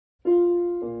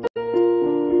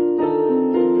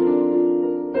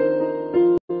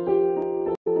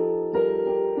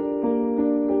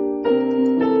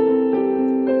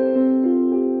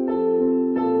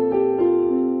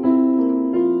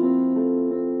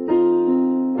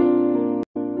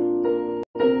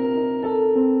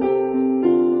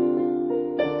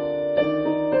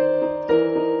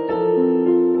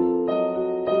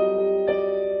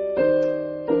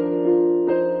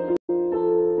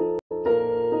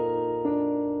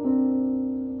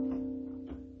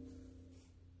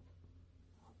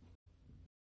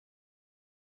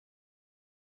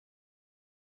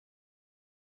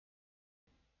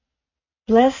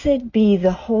Blessed be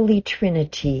the Holy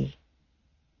Trinity,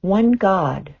 one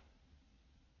God,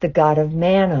 the God of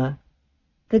manna,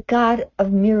 the God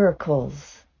of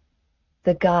miracles,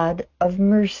 the God of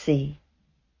mercy.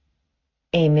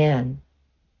 Amen.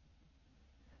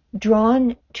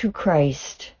 Drawn to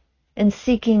Christ and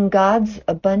seeking God's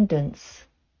abundance,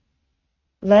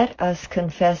 let us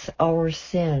confess our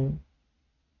sin.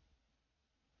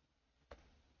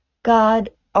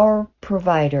 God, our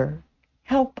provider,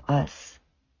 help us.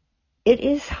 It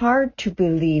is hard to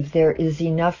believe there is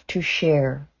enough to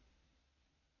share.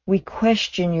 We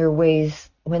question your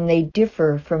ways when they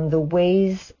differ from the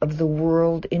ways of the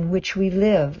world in which we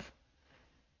live.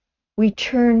 We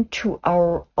turn to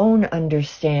our own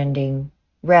understanding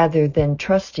rather than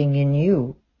trusting in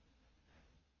you.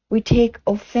 We take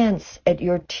offense at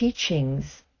your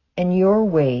teachings and your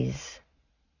ways.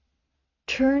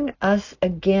 Turn us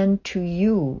again to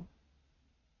you.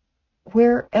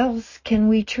 Where else can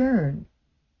we turn?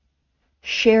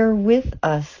 Share with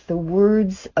us the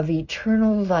words of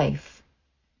eternal life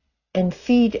and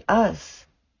feed us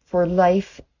for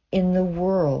life in the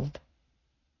world.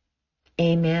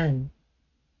 Amen.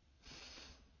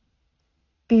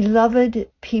 Beloved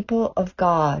people of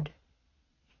God,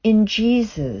 in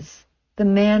Jesus, the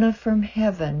manna from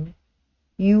heaven,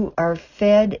 you are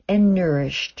fed and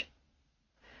nourished.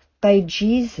 By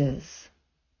Jesus,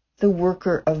 the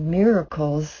worker of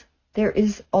miracles, there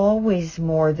is always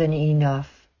more than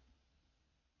enough.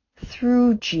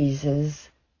 Through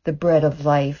Jesus, the bread of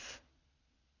life,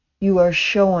 you are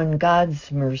shown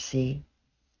God's mercy.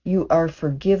 You are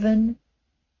forgiven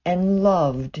and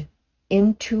loved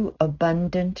into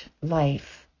abundant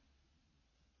life.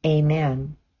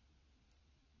 Amen.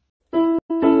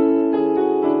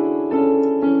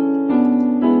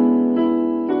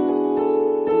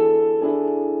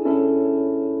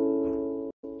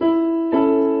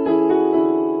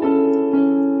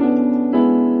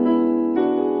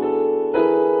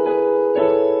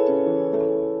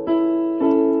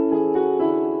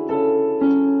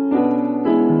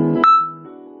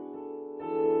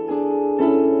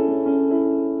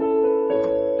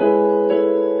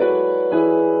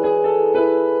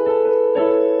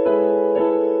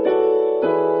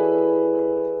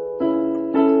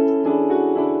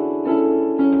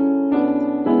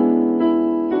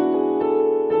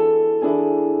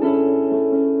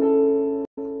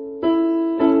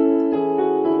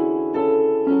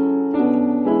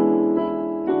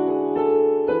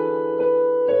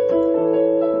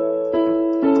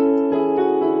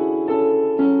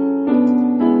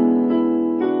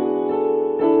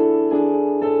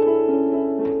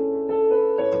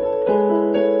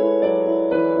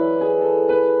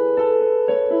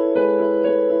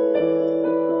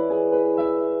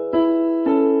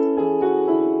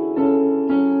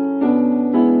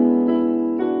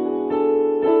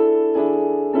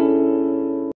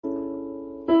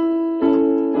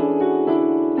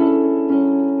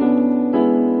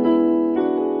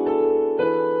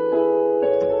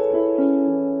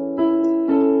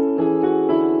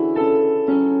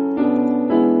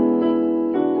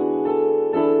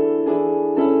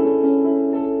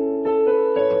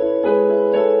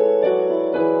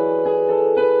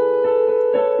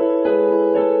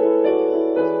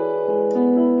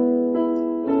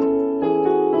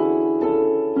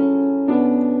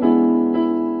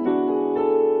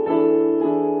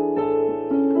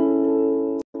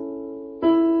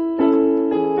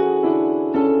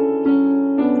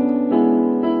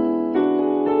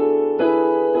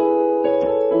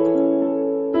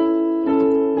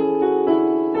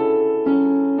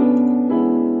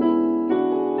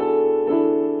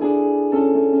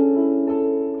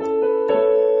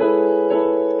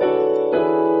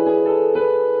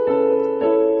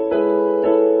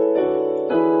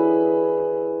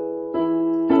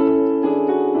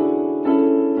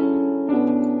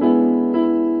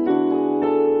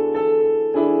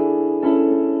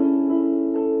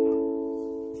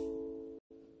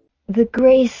 The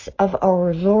grace of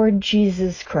our Lord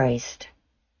Jesus Christ,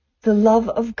 the love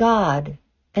of God,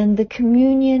 and the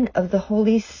communion of the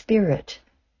Holy Spirit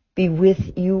be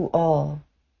with you all,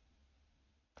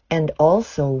 and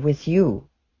also with you.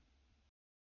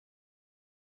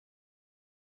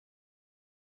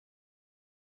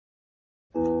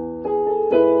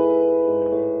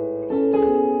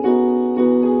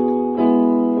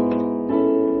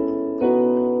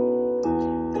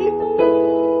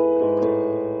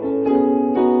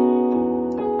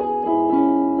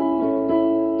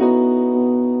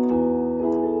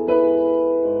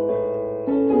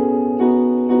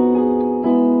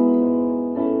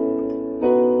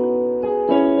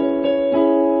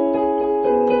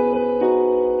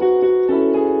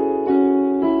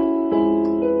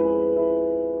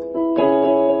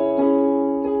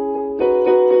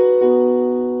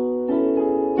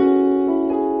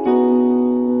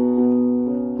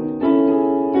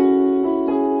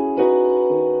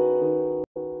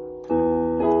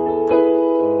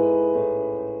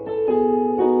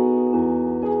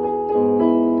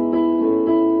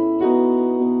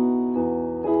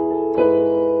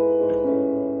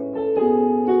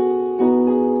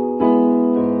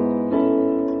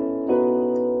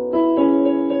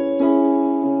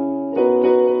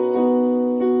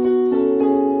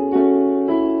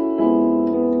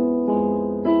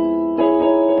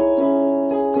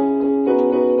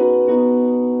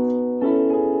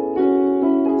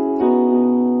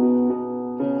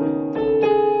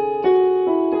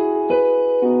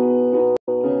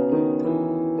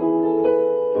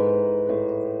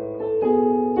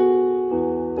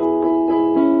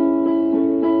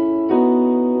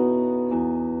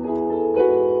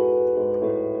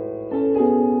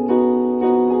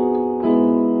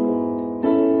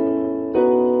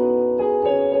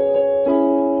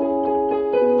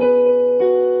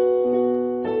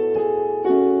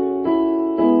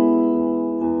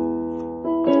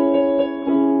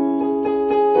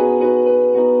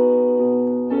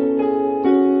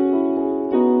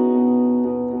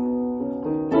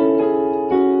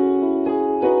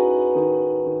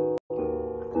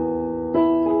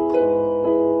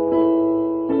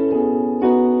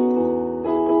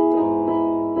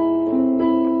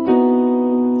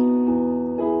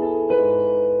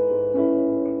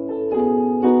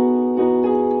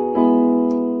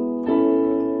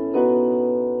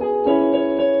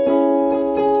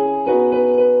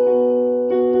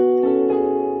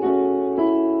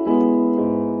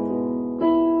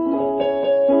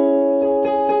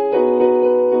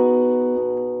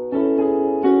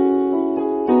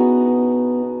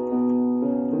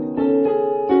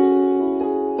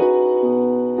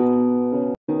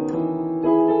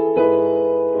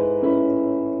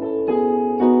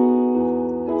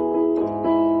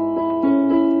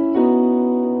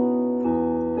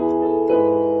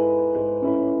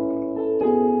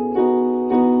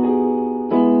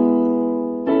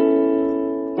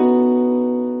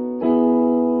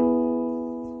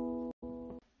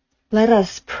 Let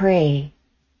us pray.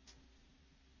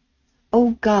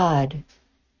 O God,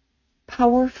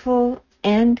 powerful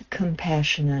and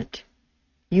compassionate,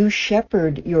 you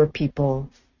shepherd your people,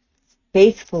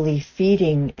 faithfully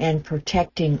feeding and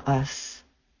protecting us.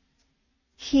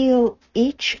 Heal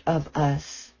each of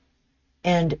us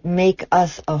and make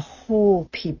us a whole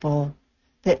people,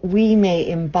 that we may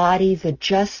embody the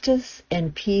justice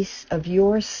and peace of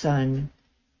your Son,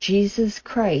 Jesus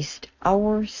Christ,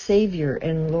 our Savior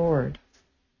and Lord.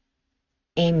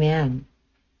 Amen.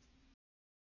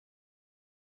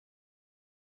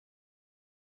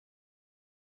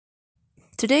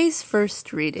 Today's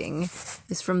first reading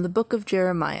is from the book of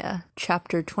Jeremiah,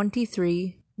 chapter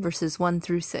 23, verses 1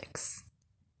 through 6.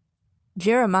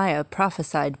 Jeremiah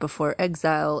prophesied before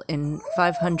exile in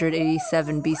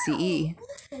 587 BCE.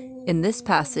 In this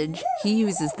passage, he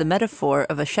uses the metaphor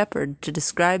of a shepherd to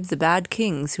describe the bad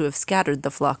kings who have scattered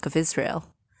the flock of Israel.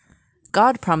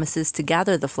 God promises to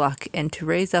gather the flock and to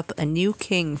raise up a new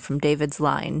king from David's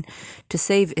line to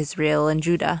save Israel and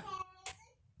Judah.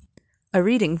 A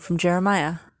reading from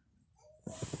Jeremiah.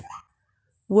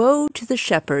 Woe to the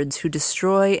shepherds who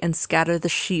destroy and scatter the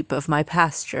sheep of my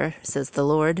pasture, says the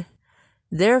Lord.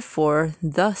 Therefore,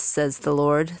 thus says the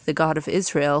Lord, the God of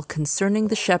Israel, concerning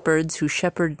the shepherds who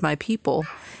shepherd my people,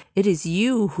 it is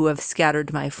you who have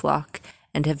scattered my flock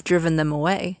and have driven them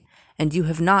away, and you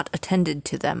have not attended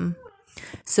to them.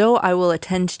 So I will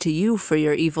attend to you for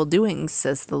your evil doings,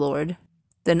 says the Lord.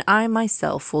 Then I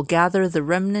myself will gather the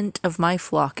remnant of my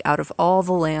flock out of all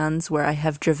the lands where I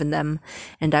have driven them,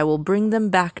 and I will bring them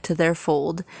back to their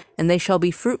fold, and they shall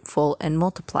be fruitful and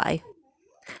multiply.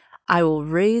 I will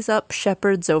raise up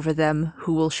shepherds over them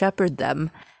who will shepherd them,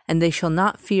 and they shall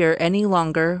not fear any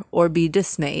longer or be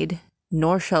dismayed,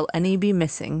 nor shall any be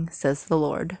missing, says the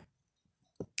Lord.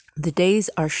 The days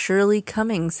are surely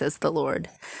coming, says the Lord,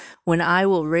 when I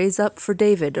will raise up for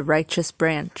David a righteous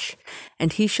branch,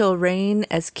 and he shall reign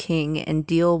as king and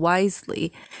deal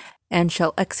wisely, and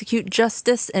shall execute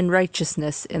justice and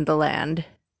righteousness in the land.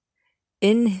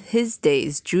 In his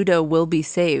days Judah will be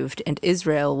saved, and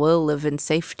Israel will live in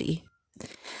safety.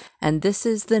 And this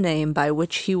is the name by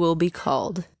which he will be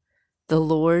called. The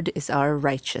Lord is our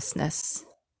righteousness.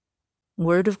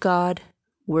 Word of God,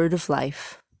 word of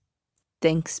life.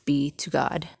 Thanks be to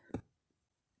God.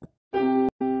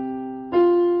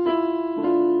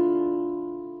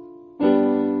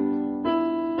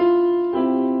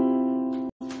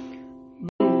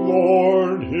 The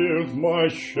Lord is my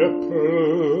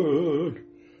shepherd,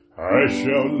 I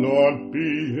shall not be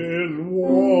in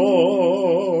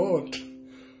want.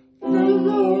 The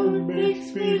Lord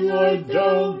makes me lie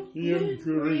down in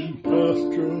green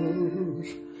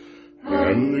pastures,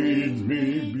 and leads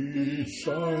me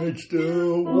beside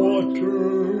still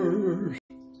waters.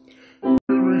 You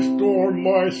restore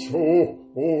my soul,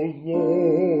 O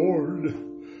Lord,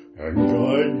 and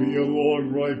guide me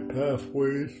along right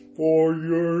pathways for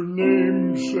your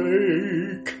name's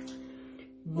sake.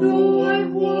 Though I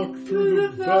walk through the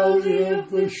valley of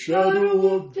the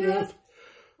shadow of death,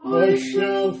 I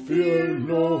shall fear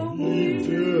no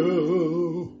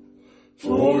evil,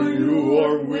 for you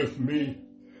are with me.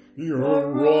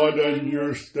 Your rod and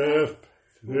your staff,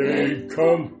 they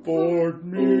comfort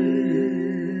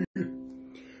me.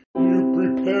 You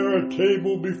prepare a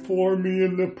table before me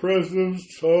in the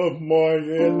presence of my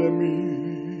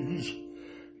enemies.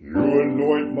 You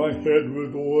anoint my head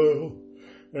with oil,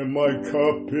 and my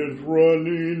cup is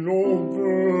running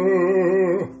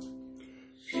over.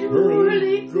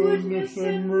 Surely goodness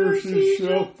and mercy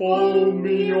shall follow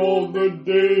me all the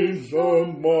days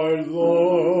of my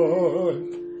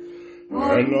life,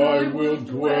 and I will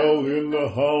dwell in the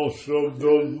house of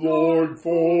the Lord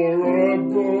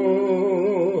forever.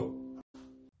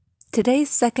 Today's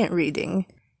second reading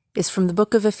is from the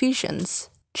book of Ephesians,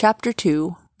 chapter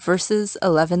 2, verses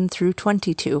 11 through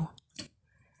 22.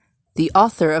 The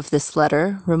author of this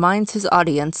letter reminds his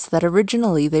audience that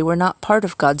originally they were not part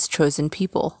of God's chosen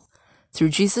people. Through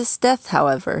Jesus' death,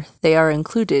 however, they are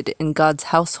included in God's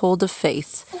household of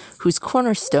faith, whose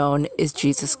cornerstone is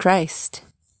Jesus Christ.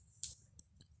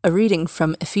 A reading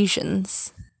from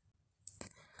Ephesians.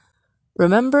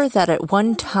 Remember that at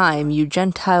one time you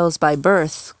Gentiles by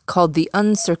birth, called the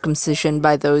uncircumcision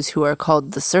by those who are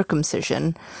called the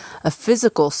circumcision, a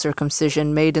physical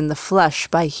circumcision made in the flesh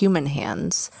by human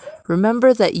hands.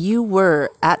 Remember that you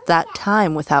were at that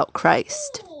time without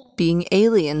Christ, being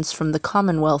aliens from the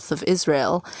commonwealth of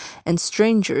Israel, and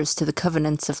strangers to the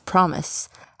covenants of promise,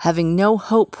 having no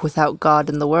hope without God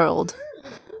in the world.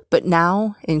 But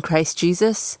now, in Christ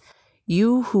Jesus,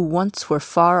 you who once were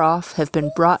far off have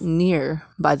been brought near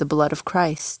by the blood of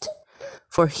Christ.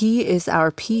 For he is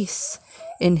our peace.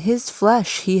 In his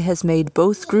flesh he has made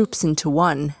both groups into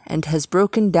one, and has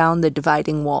broken down the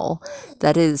dividing wall,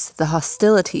 that is, the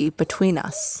hostility between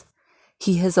us.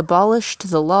 He has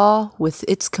abolished the law with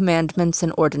its commandments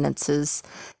and ordinances,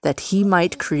 that he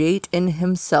might create in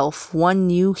himself one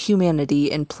new humanity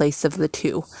in place of the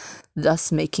two,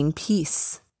 thus making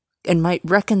peace, and might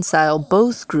reconcile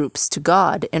both groups to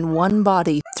God in one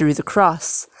body through the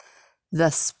cross,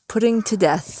 thus putting to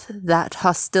death that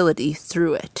hostility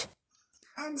through it.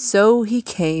 So he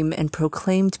came and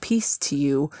proclaimed peace to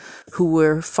you who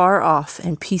were far off,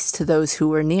 and peace to those who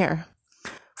were near.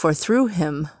 For through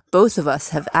him both of us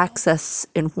have access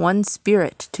in one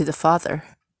Spirit to the Father.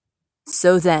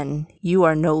 So then, you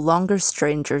are no longer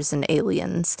strangers and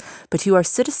aliens, but you are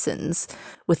citizens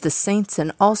with the saints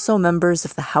and also members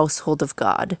of the household of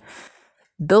God,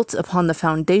 built upon the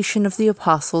foundation of the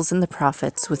apostles and the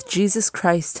prophets, with Jesus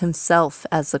Christ himself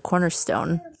as the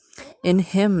cornerstone. In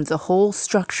him the whole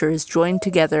structure is joined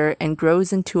together and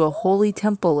grows into a holy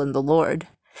temple in the Lord,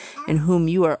 in whom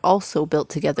you are also built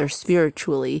together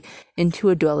spiritually into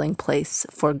a dwelling place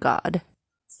for God.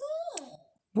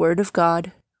 Word of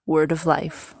God, word of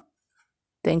life.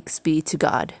 Thanks be to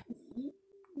God.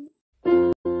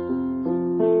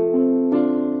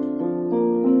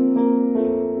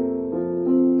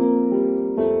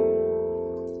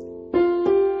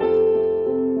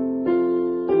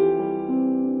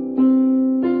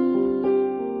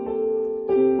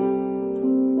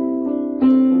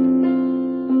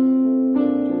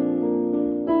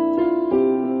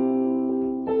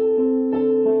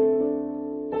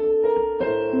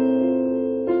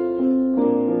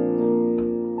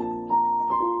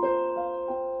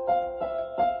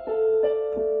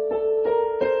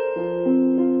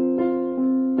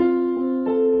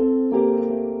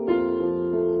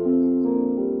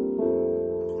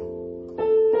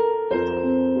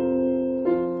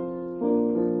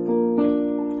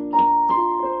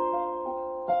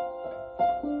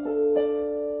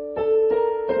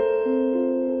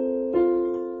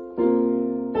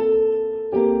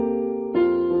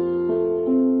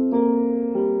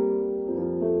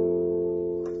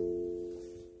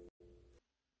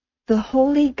 The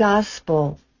Holy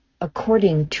Gospel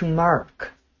according to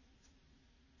Mark.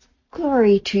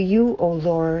 Glory to you, O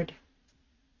Lord.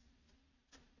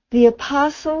 The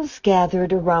apostles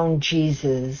gathered around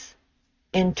Jesus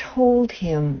and told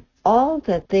him all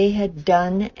that they had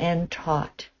done and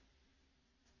taught.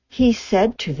 He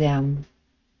said to them,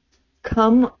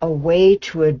 "Come away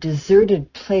to a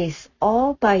deserted place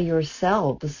all by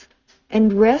yourselves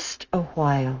and rest a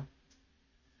while."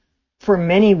 For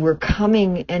many were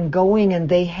coming and going, and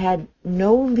they had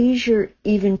no leisure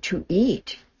even to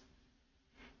eat.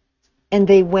 And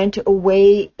they went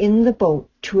away in the boat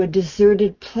to a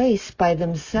deserted place by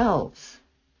themselves.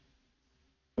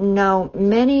 Now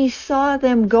many saw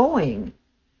them going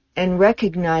and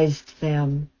recognized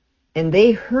them, and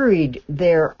they hurried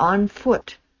there on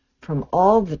foot from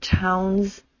all the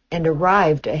towns and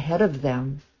arrived ahead of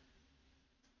them.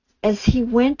 As he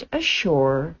went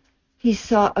ashore, he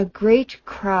saw a great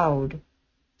crowd,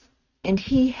 and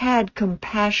he had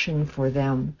compassion for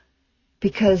them,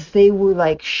 because they were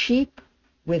like sheep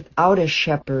without a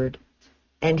shepherd,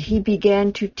 and he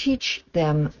began to teach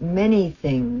them many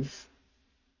things.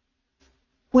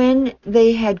 When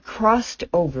they had crossed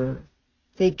over,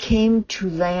 they came to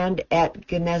land at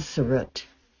Gennesaret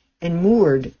and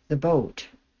moored the boat.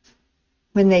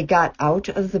 When they got out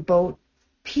of the boat,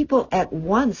 people at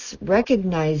once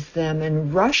recognized them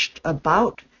and rushed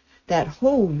about that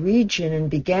whole region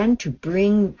and began to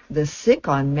bring the sick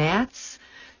on mats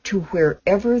to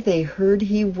wherever they heard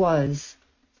he was.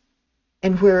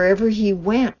 And wherever he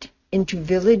went, into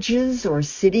villages or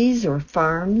cities or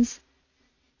farms,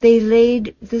 they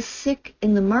laid the sick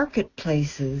in the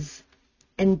marketplaces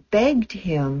and begged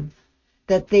him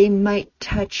that they might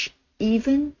touch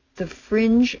even the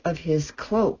fringe of his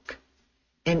cloak.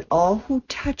 And all who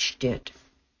touched it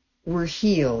were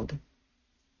healed.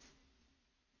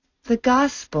 The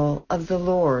Gospel of the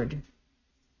Lord.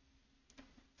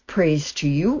 Praise to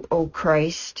you, O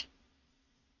Christ.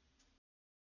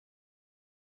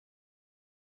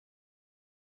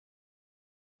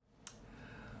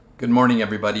 Good morning,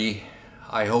 everybody.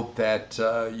 I hope that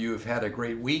you've had a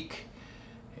great week,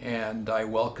 and I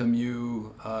welcome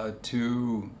you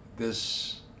to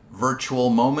this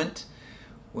virtual moment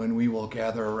when we will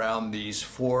gather around these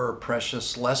 4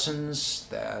 precious lessons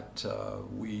that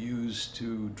we use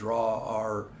to draw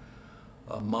our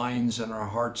minds and our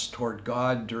hearts toward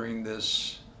God during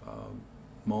this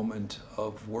moment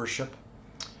of worship.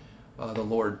 The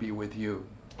Lord be with you.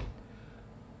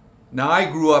 Now, I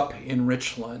grew up in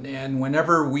Richland, and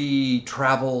whenever we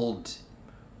traveled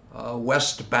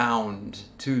westbound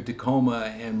to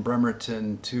Tacoma and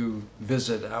Bremerton to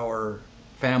visit our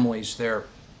families there,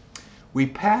 we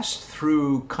passed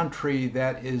through country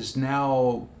that is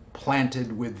now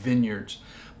planted with vineyards.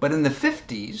 But in the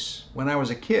 50s, when I was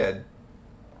a kid,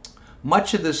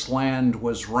 much of this land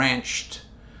was ranched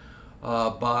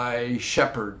by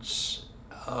shepherds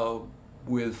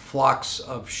with flocks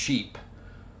of sheep,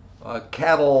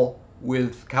 cattle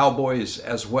with cowboys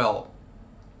as well.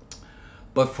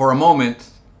 But for a moment,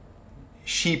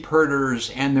 sheep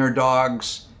herders and their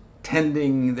dogs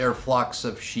tending their flocks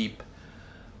of sheep,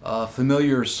 a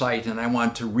familiar sight, and I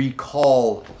want to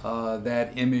recall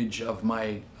that image of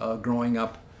my growing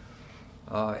up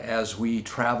as we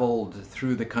traveled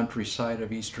through the countryside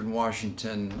of eastern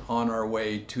Washington on our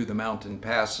way to the mountain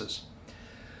passes.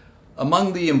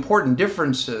 Among the important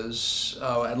differences,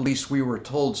 at least we were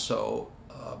told so,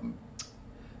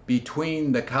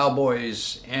 between the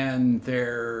cowboys and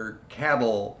their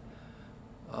cattle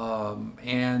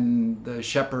and the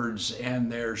shepherds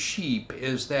and their sheep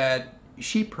is that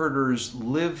sheep herders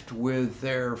lived with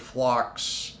their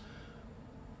flocks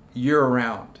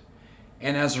year-round.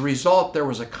 And as a result, there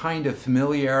was a kind of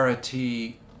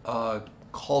familiarity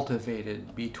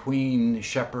cultivated between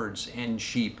shepherds and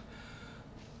sheep,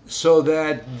 so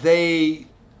that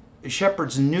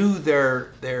shepherds knew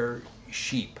their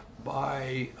sheep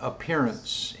by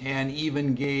appearance and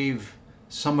even gave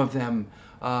some of them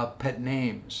pet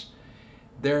names.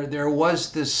 There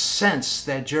was this sense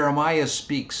that Jeremiah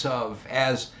speaks of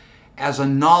as a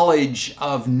knowledge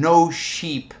of no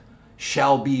sheep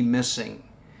shall be missing.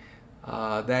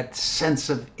 That sense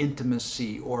of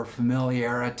intimacy or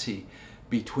familiarity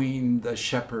between the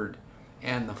shepherd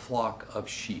and the flock of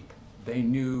sheep. They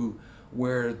knew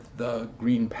where the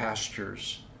green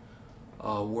pastures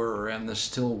were and the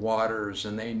still waters,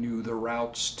 and they knew the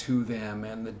routes to them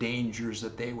and the dangers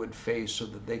that they would face so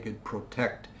that they could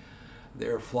protect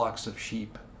their flocks of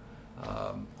sheep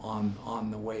on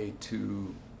the way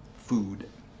to food.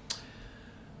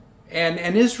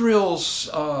 And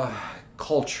Israel's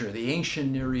culture, the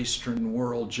ancient Near Eastern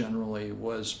world generally,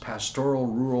 was pastoral,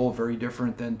 rural, very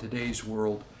different than today's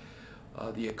world.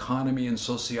 The economy and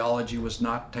sociology was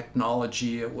not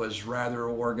technology. It was rather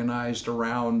organized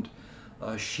around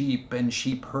sheep and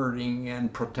sheep herding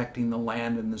and protecting the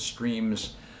land and the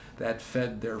streams that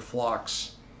fed their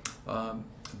flocks.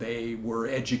 They were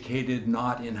educated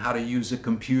not in how to use a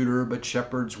computer, but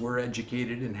shepherds were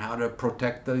educated in how to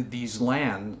protect these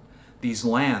lands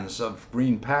of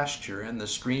green pasture and the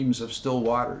streams of still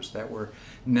waters that were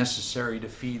necessary to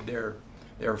feed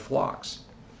their flocks.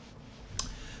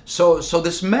 So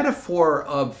this metaphor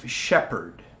of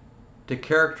shepherd to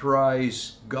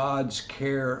characterize God's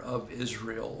care of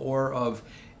Israel, or of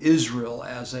Israel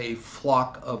as a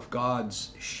flock of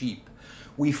God's sheep,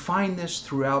 we find this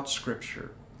throughout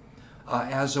Scripture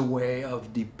as a way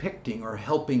of depicting or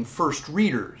helping first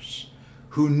readers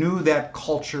who knew that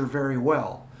culture very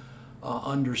well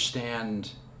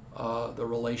understand the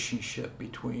relationship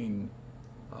between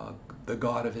the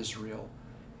God of Israel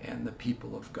and the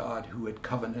people of God who had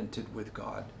covenanted with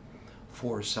God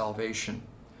for salvation.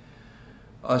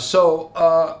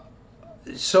 So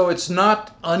it's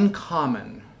not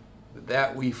uncommon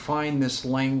that we find this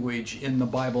language in the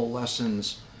Bible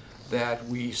lessons that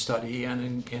we study,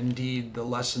 and indeed the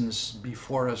lessons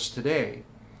before us today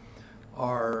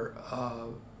are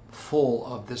full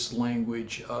of this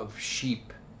language of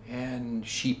sheep and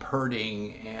sheep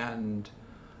herding and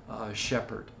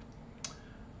shepherd.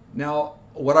 Now,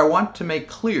 what I want to make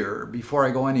clear before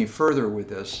I go any further with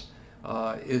this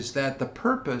is that the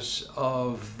purpose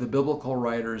of the biblical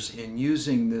writers in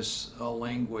using this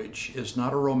language is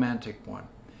not a romantic one.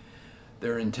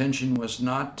 Their intention was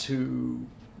not to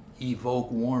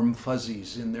evoke warm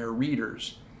fuzzies in their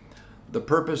readers. The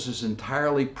purpose is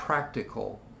entirely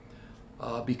practical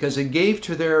because it gave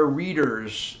to their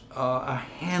readers a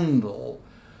handle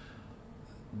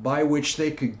by which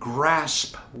they could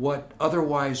grasp what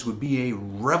otherwise would be a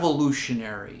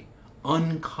revolutionary,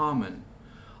 uncommon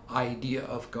idea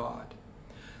of God.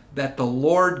 That the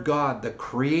Lord God, the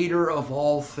creator of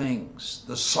all things,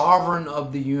 the sovereign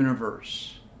of the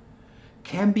universe,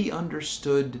 can be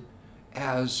understood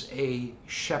as a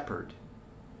shepherd,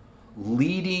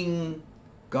 leading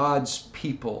God's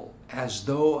people as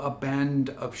though a band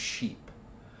of sheep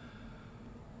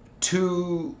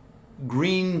to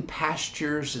green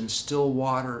pastures and still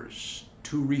waters,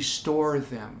 to restore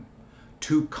them,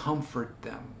 to comfort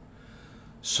them,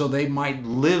 so they might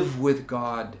live with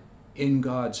God in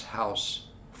God's house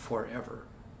forever.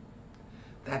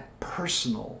 That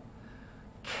personal,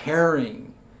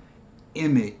 caring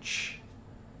image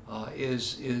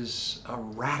is a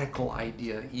radical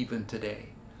idea even today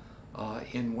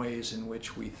in ways in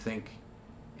which we think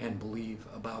and believe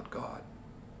about God.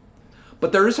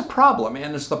 But there is a problem,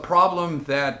 and it's the problem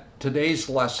that today's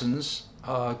lessons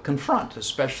confront,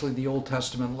 especially the Old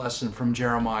Testament lesson from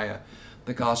Jeremiah,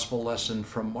 the gospel lesson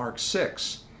from Mark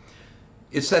 6.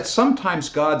 It's that sometimes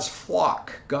God's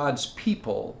flock, God's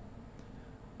people,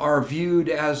 are viewed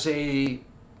as a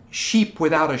sheep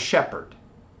without a shepherd.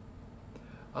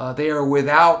 They are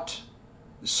without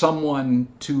someone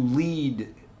to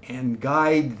lead and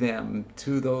guide them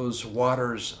to those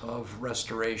waters of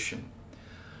restoration.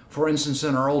 For instance,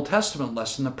 in our Old Testament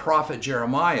lesson, the prophet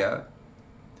Jeremiah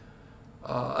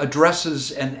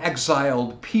addresses an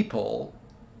exiled people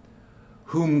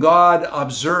whom God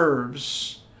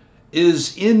observes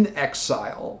is in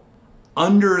exile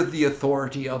under the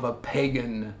authority of a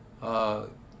pagan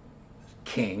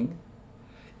king,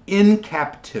 in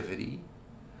captivity,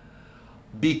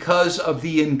 because of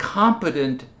the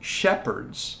incompetent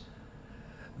shepherds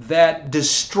that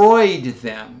destroyed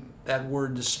them. That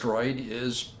word destroyed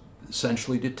is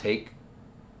essentially to take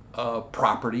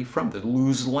property from them, to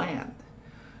lose land.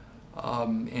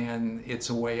 And it's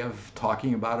a way of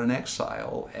talking about an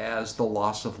exile as the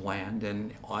loss of land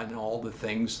and on all the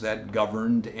things that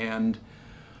governed and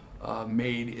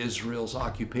made Israel's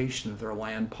occupation of their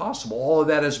land possible. All of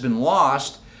that has been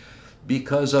lost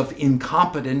because of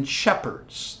incompetent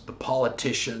shepherds, the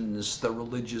politicians, the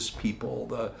religious people,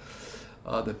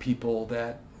 the people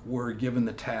that were given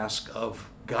the task of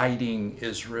guiding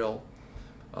Israel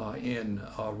in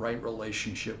a right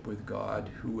relationship with God,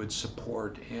 who would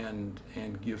support and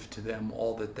give to them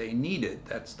all that they needed.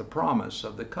 That's the promise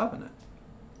of the covenant.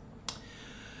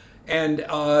 And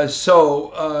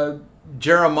so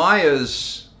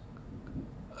Jeremiah's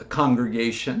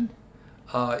congregation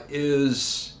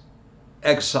is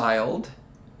exiled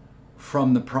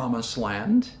from the promised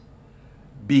land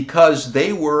because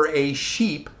they were a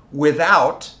sheep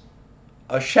without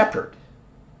a shepherd.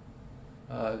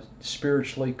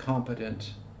 Spiritually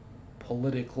competent,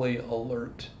 politically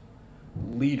alert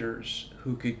leaders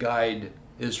who could guide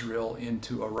Israel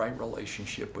into a right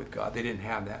relationship with God. They didn't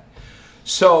have that.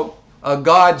 So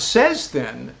God says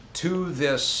then to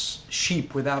this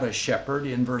sheep without a shepherd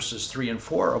in verses 3 and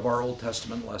 4 of our Old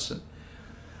Testament lesson,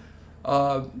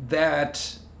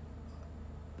 that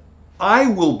God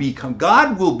will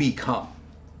become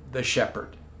the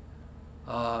shepherd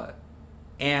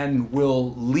and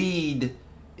will lead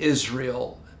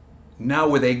Israel, now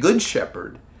with a good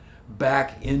shepherd,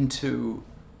 back into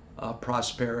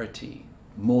prosperity,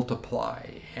 multiply,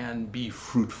 and be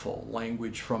fruitful.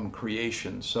 Language from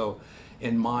creation. So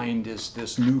in mind is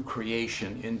this new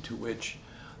creation into which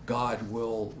God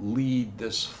will lead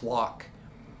this flock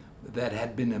that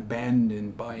had been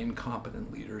abandoned by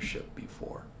incompetent leadership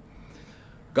before.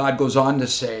 God goes on to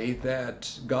say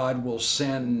that God will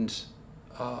send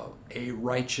a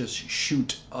righteous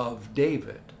shoot of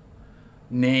David,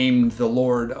 named the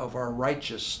Lord of our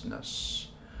righteousness,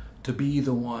 to be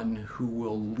the one who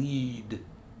will lead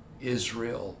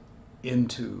Israel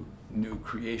into new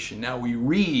creation. Now we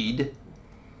read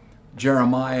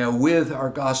Jeremiah with our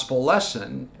gospel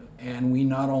lesson, and we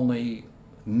not only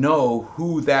know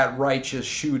who that righteous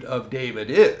shoot of David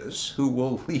is, who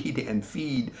will lead and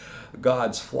feed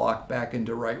God's flock back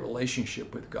into right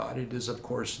relationship with God. It is, of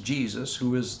course, Jesus,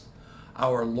 who is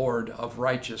our Lord of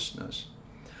righteousness.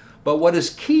 But what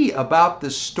is key about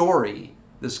this story,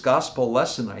 this gospel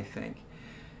lesson, I think,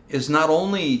 is not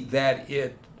only that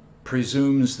it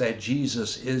presumes that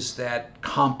Jesus is that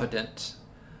competent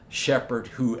shepherd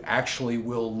who actually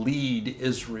will lead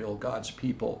Israel, God's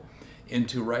people,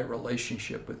 into right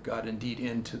relationship with God, indeed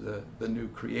into the new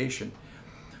creation.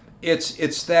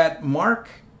 It's that Mark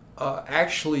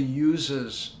actually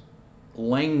uses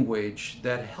language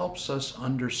that helps us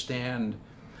understand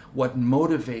what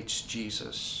motivates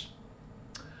Jesus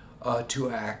to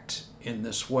act in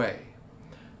this way.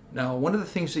 Now, one of the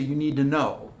things that you need to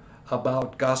know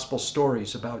about gospel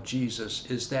stories about Jesus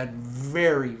is that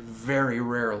very, very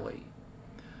rarely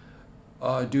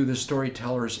do the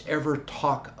storytellers ever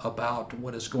talk about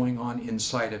what is going on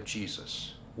inside of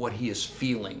Jesus, what he is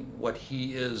feeling, what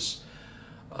he is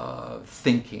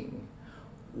thinking,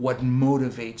 what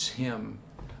motivates him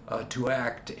to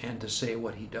act and to say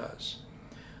what he does.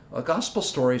 Gospel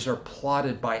stories are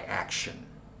plotted by action.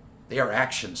 They are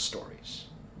action stories.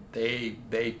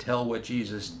 They tell what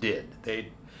Jesus did.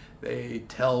 They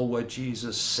tell what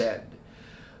Jesus said.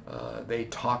 They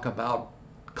talk about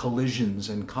collisions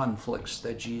and conflicts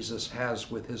that Jesus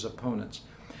has with his opponents.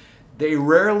 They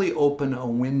rarely open a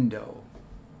window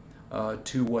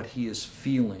to what he is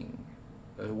feeling,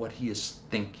 what he is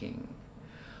thinking.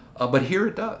 But here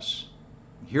it does.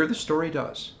 Here the story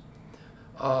does.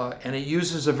 And it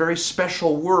uses a very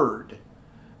special word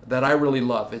that I really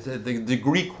love. The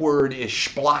Greek word is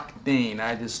splachnein.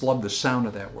 I just love the sound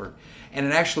of that word. And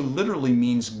it actually literally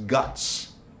means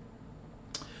guts.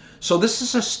 So this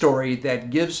is a story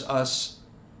that gives us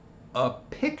a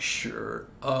picture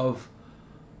of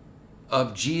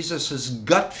Jesus's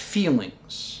gut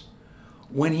feelings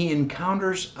when he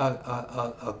encounters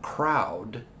a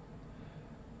crowd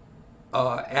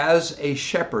as a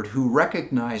shepherd who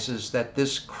recognizes that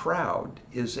this crowd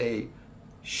is a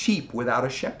sheep without a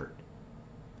shepherd,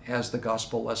 as the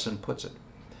gospel lesson puts it.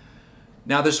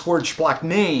 Now this word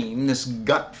splachnein, this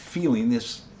gut feeling,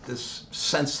 this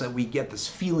sense that we get, this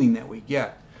feeling that we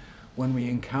get when we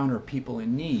encounter people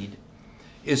in need,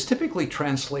 is typically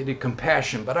translated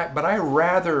compassion, but I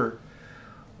rather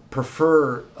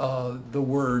prefer the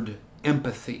word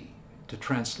empathy to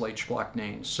translate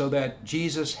splachnein, so that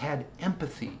Jesus had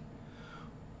empathy.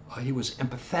 He was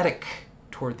empathetic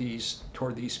toward these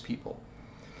people.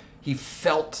 He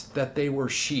felt that they were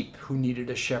sheep who needed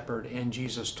a shepherd, and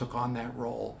Jesus took on that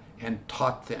role and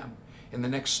taught them. In the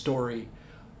next story,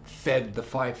 fed the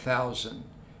 5,000,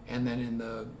 and then in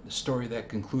the story that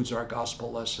concludes our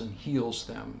gospel lesson, heals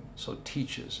them. So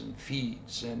teaches and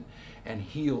feeds and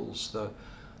heals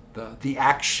the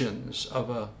actions of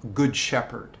a good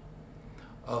shepherd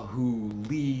who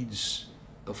leads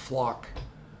the flock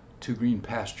to green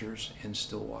pastures and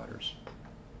still waters.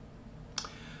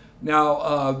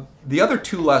 Now, the other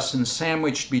two lessons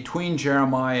sandwiched between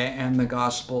Jeremiah and the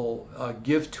gospel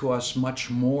give to us much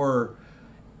more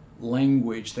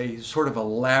language. They sort of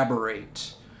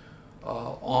elaborate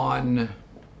on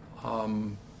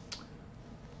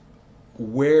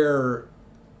where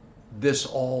this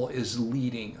all is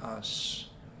leading us.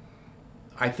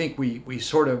 I think we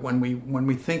sort of, when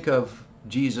we think of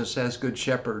Jesus as Good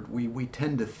Shepherd, we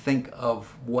tend to think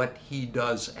of what he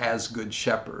does as Good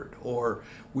Shepherd, or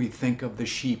we think of the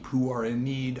sheep who are in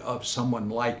need of someone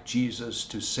like Jesus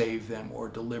to save them or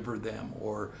deliver them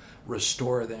or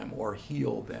restore them or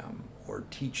heal them or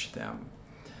teach them.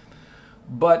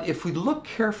 But if we look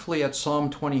carefully at Psalm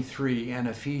 23 and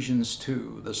Ephesians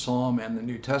 2, the Psalm and the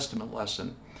New Testament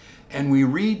lesson, and we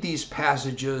read these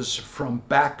passages from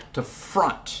back to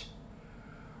front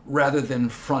rather than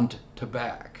front to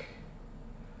back,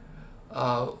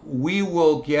 we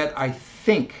will get, I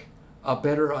think, a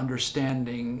better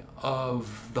understanding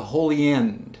of the holy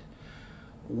end.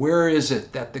 Where is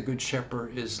it that the Good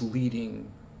Shepherd is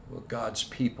leading God's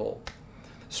people?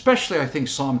 Especially, I think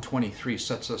Psalm 23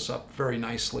 sets us up very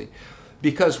nicely,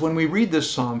 because when we read this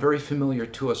psalm, very familiar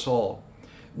to us all,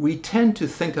 we tend to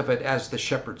think of it as the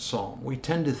shepherd's psalm. We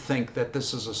tend to think that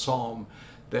this is a psalm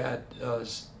that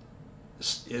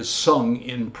is sung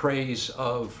in praise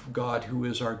of God, who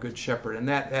is our good shepherd, and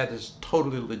that is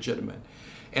totally legitimate.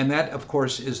 And that, of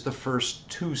course, is the first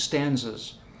two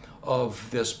stanzas of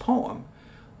this poem.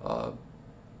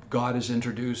 God is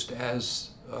introduced as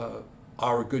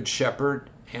our good shepherd,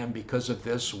 and because of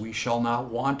this we shall not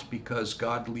want, because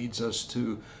God leads us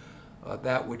to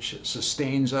that which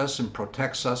sustains us and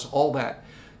protects us. All that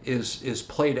is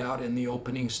played out in the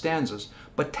opening stanzas.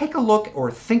 But take a look or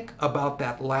think about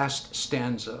that last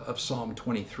stanza of Psalm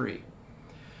 23.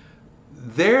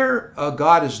 There,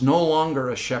 God is no longer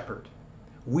a shepherd.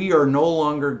 We are no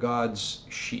longer God's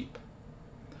sheep.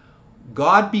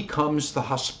 God becomes the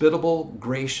hospitable,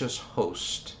 gracious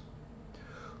host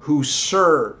who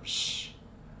serves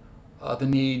the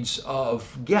needs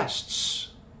of guests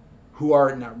who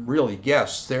are not really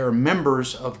guests, they're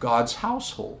members of God's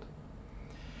household.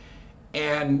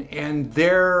 And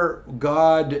there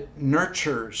God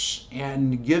nurtures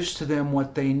and gives to them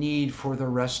what they need for the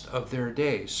rest of their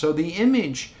days. So the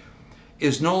image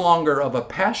is no longer of a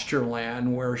pasture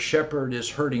land where a shepherd is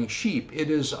herding sheep.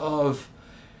 It is of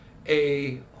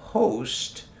a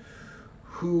host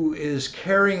who is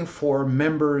caring for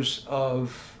members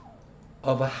of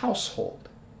a household.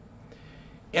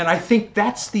 And I think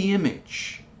that's the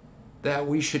image that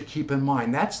we should keep in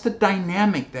mind. That's the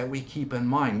dynamic that we keep in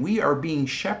mind. We are being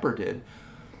shepherded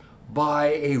by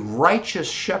a righteous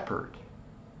shepherd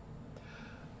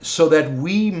so that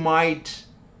we might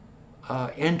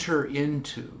enter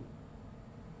into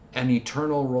an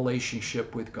eternal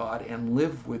relationship with God and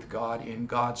live with God in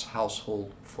God's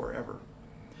household forever.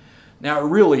 Now, it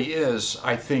really is,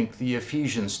 I think, the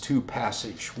Ephesians 2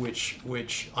 passage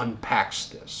which unpacks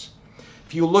this.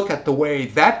 If you look at the way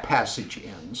that passage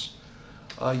ends,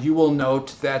 you will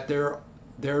note that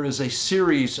there is a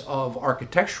series of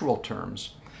architectural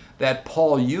terms that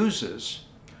Paul uses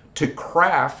to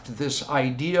craft this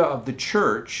idea of the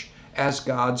church as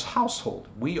God's household.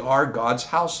 We are God's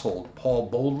household, Paul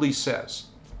boldly says.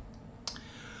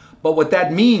 But what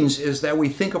that means is that we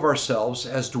think of ourselves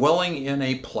as dwelling in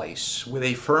a place with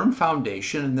a firm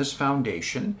foundation, and this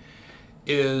foundation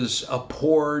is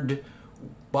poured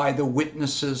by the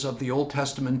witnesses of the Old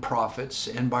Testament prophets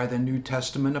and by the New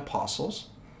Testament apostles.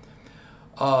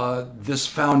 This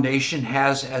foundation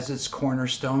has as its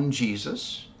cornerstone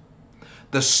Jesus.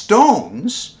 The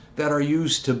stones that are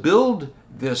used to build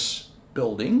this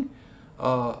building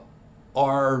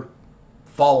are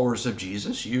followers of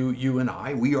Jesus. You and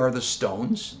I, we are the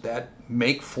stones that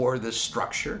make for this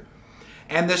structure.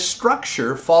 And this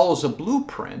structure follows a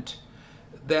blueprint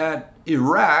that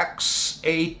erects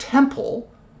a temple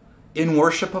in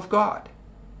worship of God.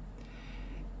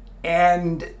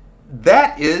 And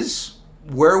that is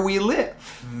where we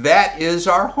live. That is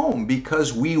our home,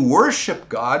 because we worship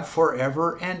God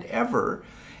forever and ever.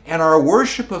 And our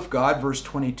worship of God, verse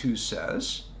 22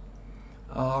 says,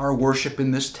 our worship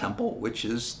in this temple, which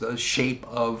is the shape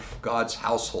of God's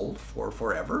household for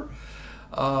forever,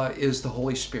 is the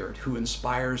Holy Spirit, who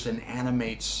inspires and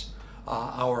animates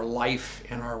our life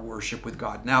and our worship with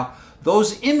God. Now,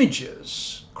 those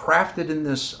images crafted in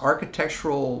this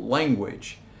architectural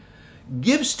language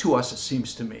gives to us, it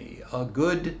seems to me, a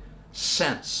good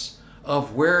sense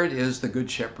of where it is the Good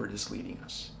Shepherd is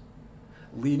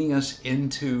leading us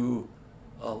into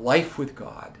a life with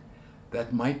God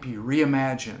that might be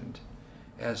reimagined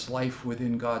as life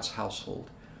within God's household,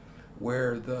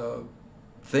 where the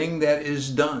thing that is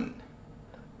done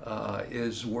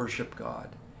is worship God,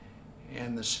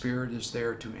 and the Spirit is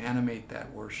there to animate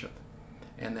that worship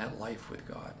and that life with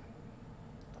God.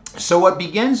 So what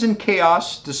begins in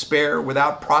chaos, despair,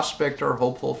 without prospect or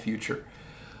hopeful future,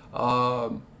 a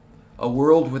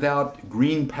world without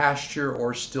green pasture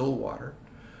or still water,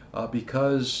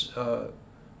 because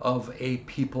of a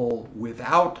people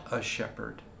without a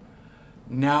shepherd,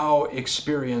 now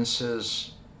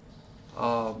experiences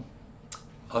a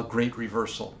great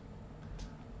reversal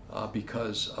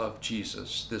because of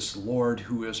Jesus, this Lord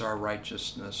who is our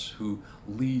righteousness, who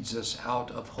leads us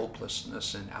out of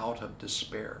hopelessness and out of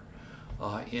despair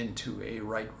into a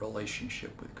right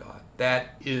relationship with God.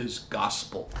 That is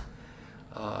gospel.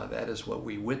 That is what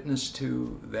we witness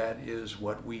to. That is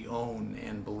what we own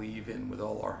and believe in with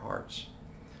all our hearts.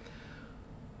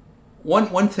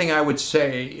 One thing I would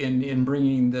say in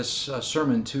bringing this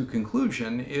sermon to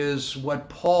conclusion is what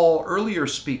Paul earlier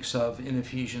speaks of in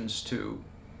Ephesians 2,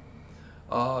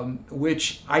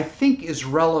 which I think is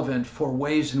relevant for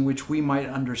ways in which we might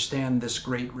understand this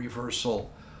great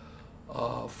reversal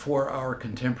for our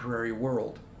contemporary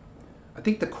world. I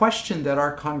think the question that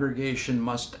our congregation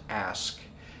must ask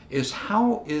is,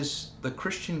 how is the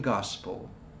Christian gospel,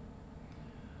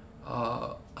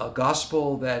 a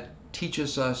gospel that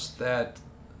teaches us that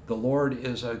the Lord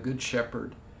is a good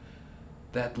shepherd,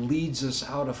 that leads us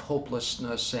out of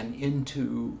hopelessness and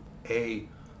into a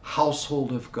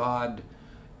household of God,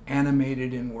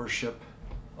 animated in worship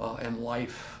and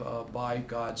life by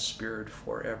God's Spirit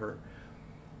forever.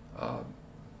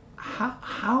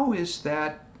 How is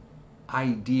that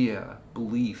idea,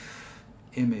 belief,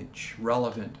 image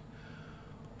relevant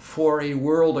for a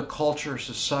world, a culture,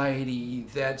 society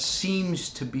that seems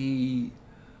to be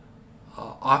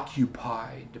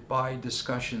occupied by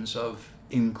discussions of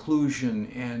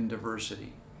inclusion and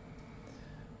diversity?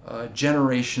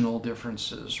 Generational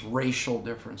differences, racial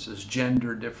differences,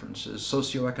 gender differences,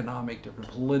 socioeconomic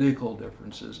differences, political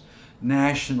differences,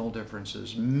 national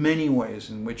differences, many ways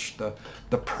in which the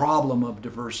problem of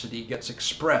diversity gets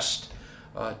expressed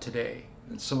today,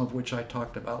 and some of which I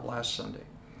talked about last Sunday.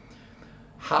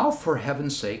 How, for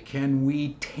heaven's sake, can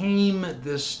we tame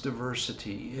this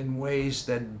diversity in ways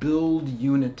that build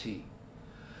unity?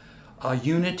 A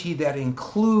unity that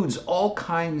includes all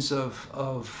kinds of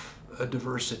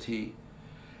diversity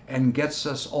and gets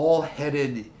us all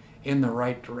headed in the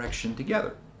right direction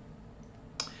together.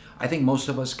 I think most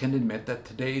of us can admit that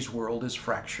today's world is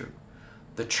fractured.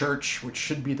 The church, which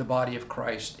should be the body of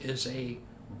Christ, is a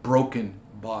broken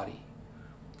body,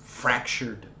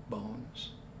 fractured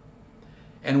bones.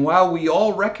 And while we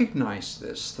all recognize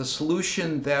this, the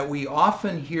solution that we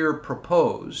often hear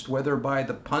proposed, whether by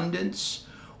the pundits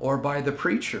or by the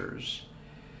preachers,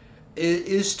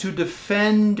 is to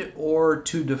defend or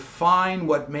to define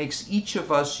what makes each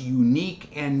of us unique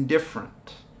and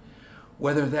different,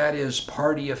 whether that is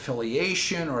party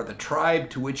affiliation or the tribe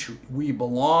to which we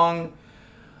belong.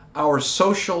 Our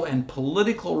social and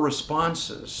political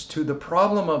responses to the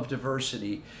problem of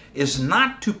diversity is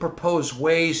not to propose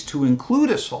ways to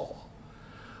include us all,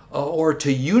 or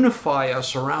to unify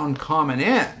us around common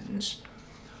ends,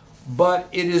 but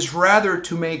it is rather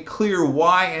to make clear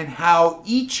why and how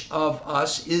each of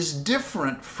us is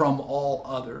different from all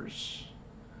others,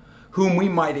 whom we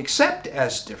might accept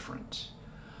as different,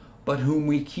 but whom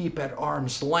we keep at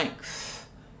arm's length,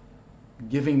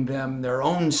 giving them their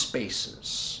own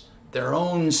spaces, their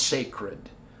own sacred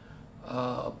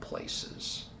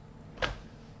places.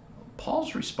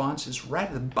 Paul's response is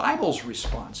the Bible's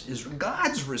response is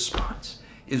God's response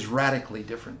is radically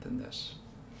different than this.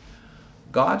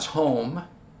 God's home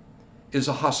is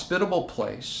a hospitable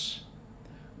place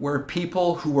where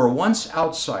people who were once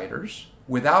outsiders,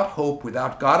 without hope,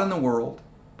 without God in the world,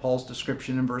 Paul's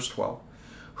description in verse 12,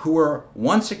 who were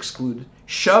once excluded,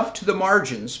 shoved to the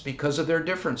margins because of their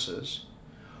differences,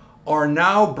 are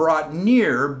now brought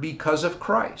near because of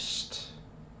Christ.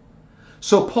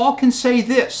 So Paul can say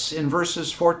this in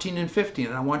verses 14 and 15,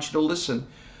 and I want you to listen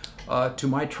to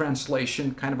my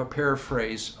translation, kind of a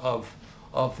paraphrase of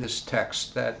this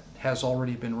text that has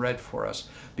already been read for us,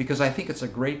 because I think it's a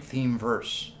great theme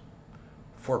verse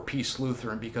for Peace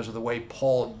Lutheran because of the way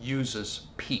Paul uses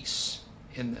peace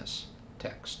in this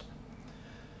text.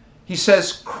 He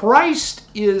says, Christ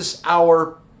is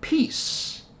our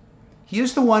peace. He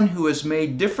is the one who has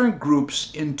made different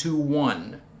groups into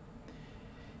one.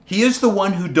 He is the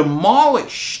one who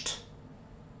demolished,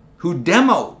 who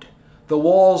demoed the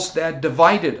walls that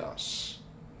divided us,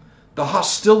 the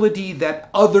hostility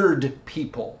that othered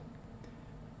people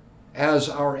as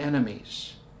our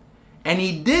enemies. And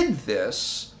he did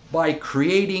this by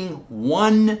creating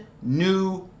one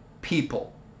new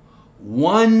people,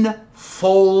 one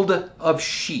fold of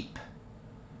sheep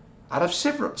out of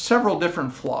several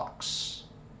different flocks,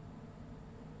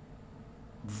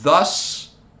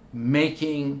 thus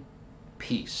making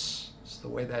peace. It's the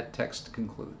way that text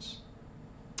concludes.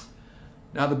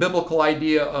 Now, the biblical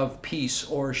idea of peace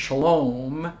or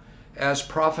shalom, as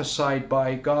prophesied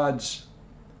by God's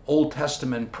Old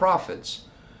Testament prophets,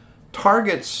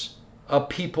 targets a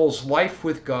people's life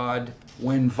with God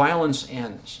when violence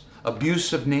ends,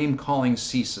 abuse of name-calling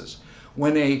ceases,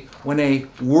 when a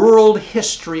world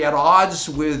history at odds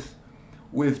with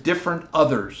different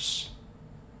others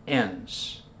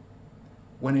ends,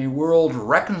 when a world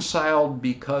reconciled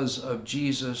because of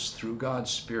Jesus through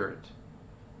God's Spirit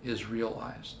is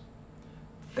realized.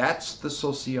 That's the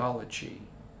sociology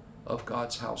of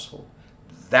God's household.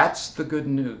 That's the good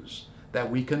news that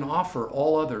we can offer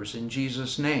all others in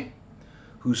Jesus' name,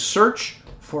 who search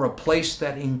for a place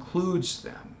that includes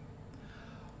them.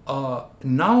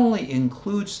 Not only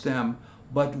includes them,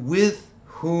 but with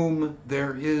whom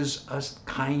there is a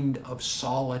kind of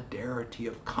solidarity,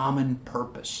 of common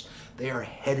purpose. They are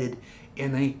headed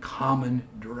in a common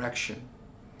direction.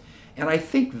 And I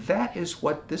think that is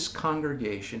what this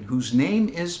congregation, whose name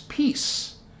is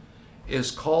Peace, is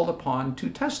called upon to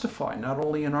testify, not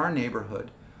only in our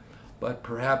neighborhood, but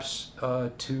perhaps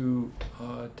to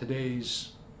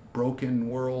today's broken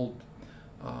world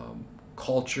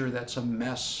culture that's a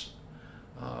mess,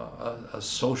 a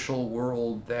social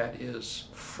world that is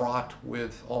fraught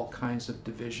with all kinds of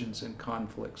divisions and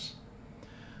conflicts,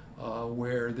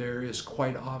 where there is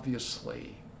quite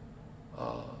obviously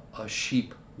a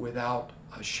sheep without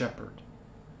a shepherd,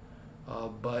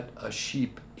 but a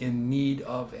sheep in need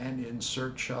of and in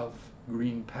search of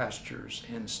green pastures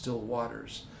and still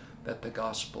waters that the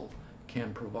gospel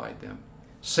can provide them.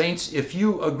 Saints, if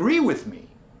you agree with me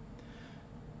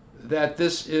that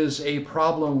this is a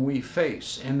problem we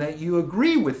face, and that you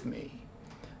agree with me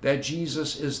that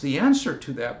Jesus is the answer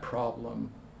to that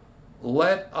problem,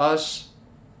 let us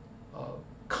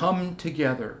come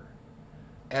together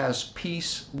as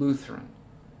Peace Lutheran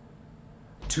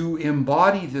to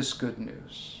embody this good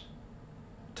news,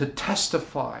 to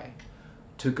testify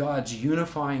to God's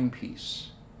unifying peace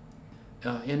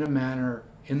in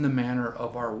the manner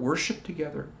of our worship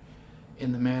together,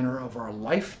 in the manner of our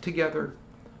life together,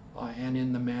 and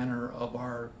in the manner of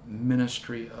our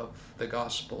ministry of the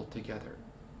gospel together.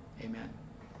 Amen.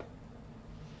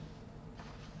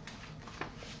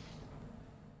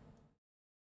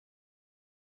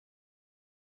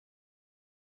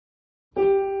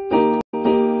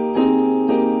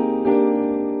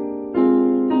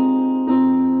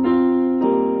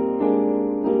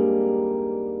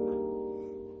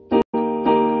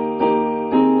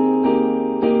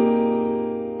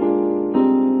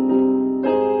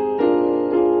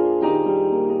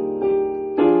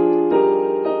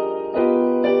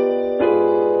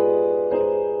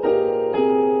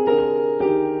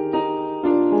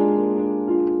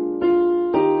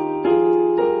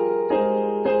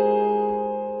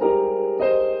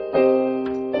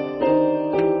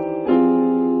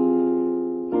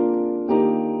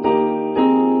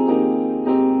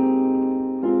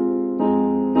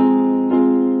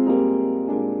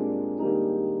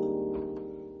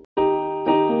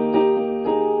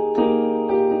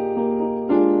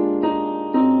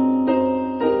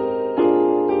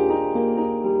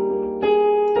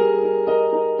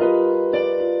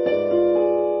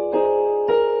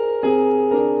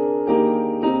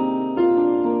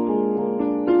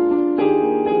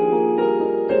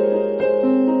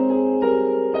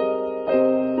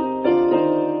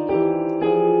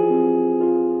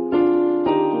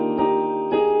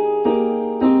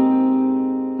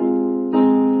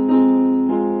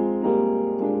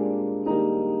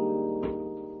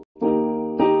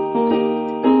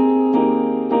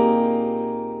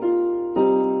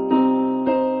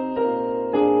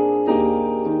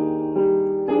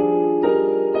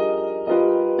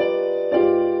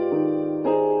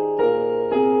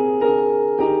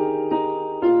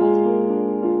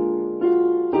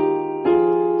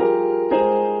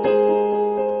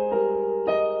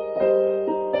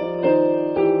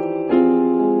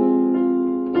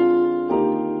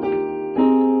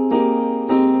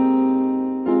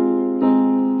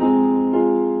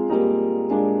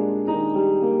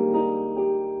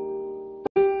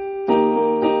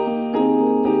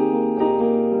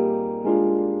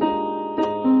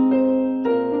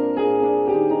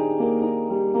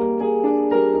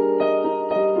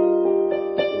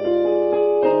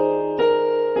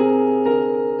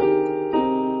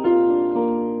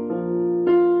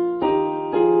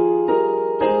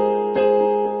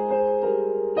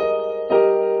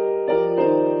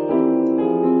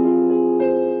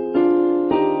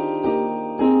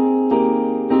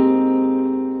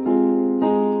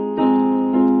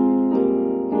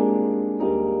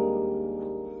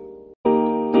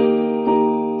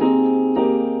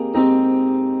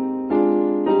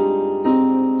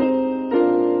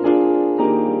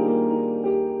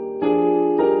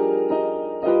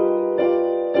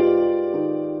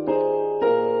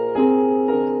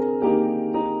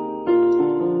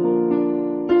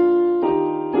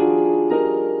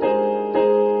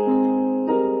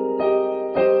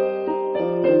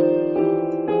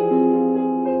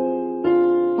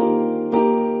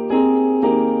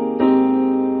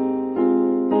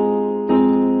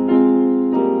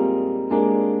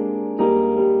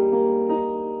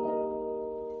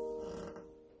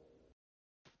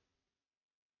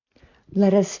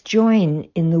 Let us join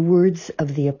in the words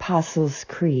of the Apostles'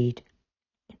 Creed.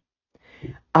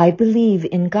 I believe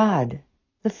in God,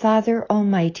 the Father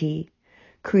Almighty,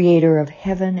 creator of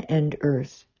heaven and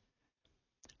earth.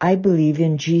 I believe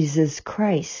in Jesus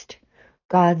Christ,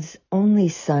 God's only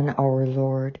Son, our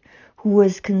Lord, who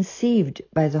was conceived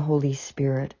by the Holy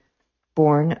Spirit,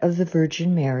 born of the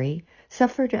Virgin Mary,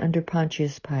 suffered under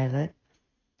Pontius Pilate,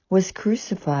 was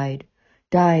crucified,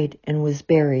 died, and was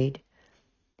buried.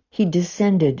 He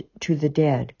descended to the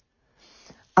dead.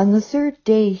 On the third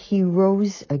day he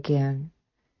rose again.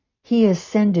 He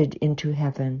ascended into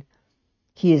heaven.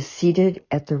 He is seated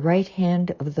at the right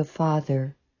hand of the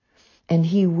Father, and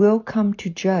he will come to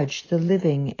judge the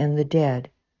living and the dead.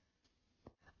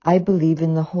 I believe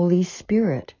in the Holy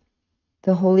Spirit,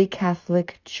 the Holy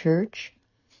Catholic Church,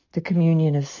 the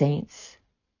communion of saints,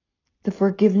 the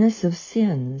forgiveness of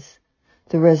sins,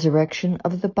 the resurrection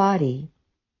of the body,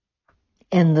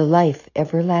 and the life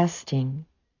everlasting.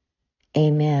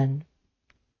 Amen.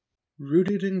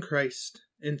 Rooted in Christ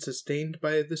and sustained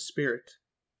by the Spirit,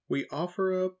 we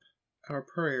offer up our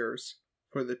prayers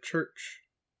for the Church,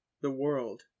 the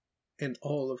world, and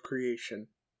all of creation.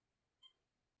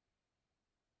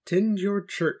 Tend your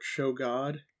Church, O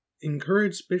God.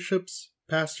 Encourage bishops,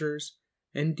 pastors,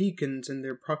 and deacons in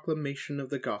their proclamation of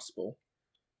the gospel.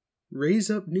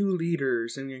 Raise up new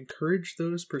leaders and encourage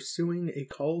those pursuing a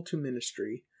call to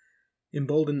ministry.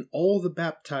 Embolden all the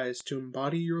baptized to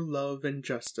embody your love and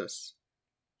justice.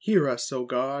 Hear us, O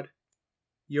God.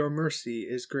 Your mercy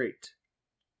is great.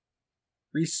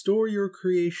 Restore your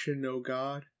creation, O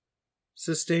God.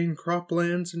 Sustain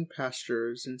croplands and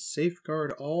pastures, and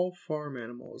safeguard all farm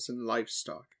animals and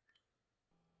livestock.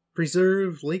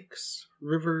 Preserve lakes,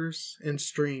 rivers, and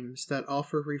streams that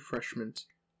offer refreshment.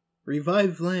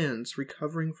 Revive lands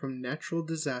recovering from natural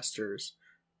disasters,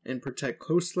 and protect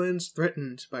coastlands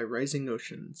threatened by rising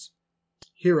oceans.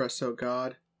 Hear us, O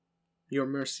God. Your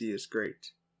mercy is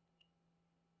great.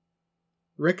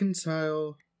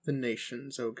 Reconcile the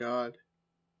nations, O God.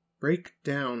 Break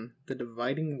down the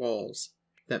dividing walls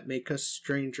that make us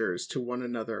strangers to one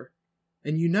another,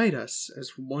 and unite us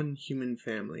as one human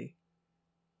family.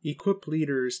 Equip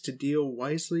leaders to deal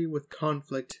wisely with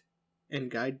conflict and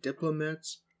guide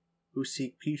diplomats who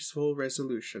seek peaceful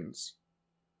resolutions.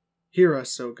 Hear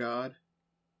us, O God.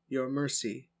 Your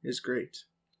mercy is great.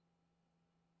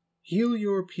 Heal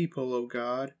your people, O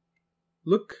God.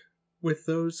 Look with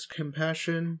those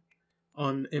compassion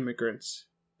on immigrants,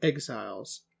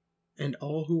 exiles, and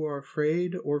all who are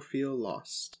afraid or feel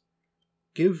lost.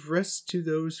 Give rest to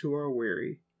those who are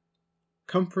weary.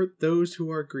 Comfort those who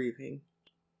are grieving,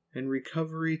 and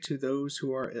recovery to those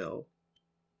who are ill.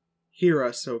 Hear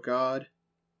us, O God.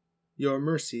 Your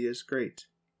mercy is great.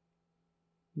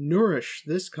 Nourish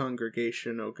this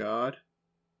congregation, O God.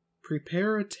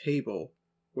 Prepare a table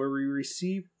where we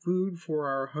receive food for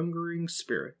our hungering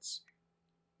spirits.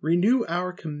 Renew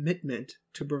our commitment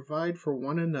to provide for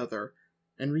one another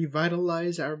and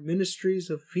revitalize our ministries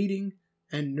of feeding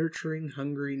and nurturing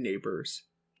hungry neighbors.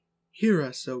 Hear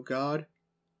us, O God.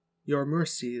 Your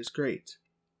mercy is great.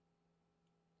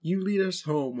 You lead us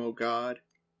home, O God.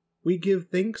 We give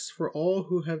thanks for all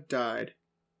who have died,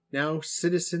 now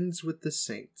citizens with the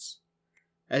saints.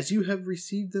 As you have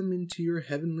received them into your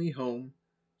heavenly home,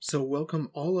 so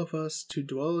welcome all of us to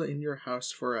dwell in your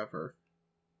house forever.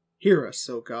 Hear us,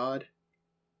 O God.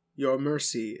 Your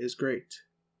mercy is great.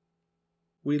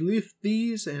 We lift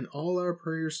these and all our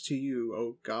prayers to you,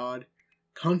 O God,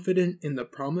 confident in the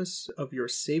promise of your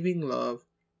saving love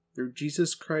through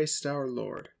Jesus Christ our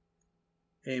Lord.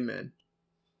 Amen.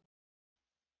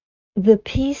 The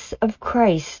peace of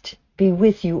Christ be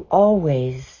with you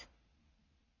always,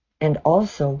 and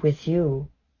also with you.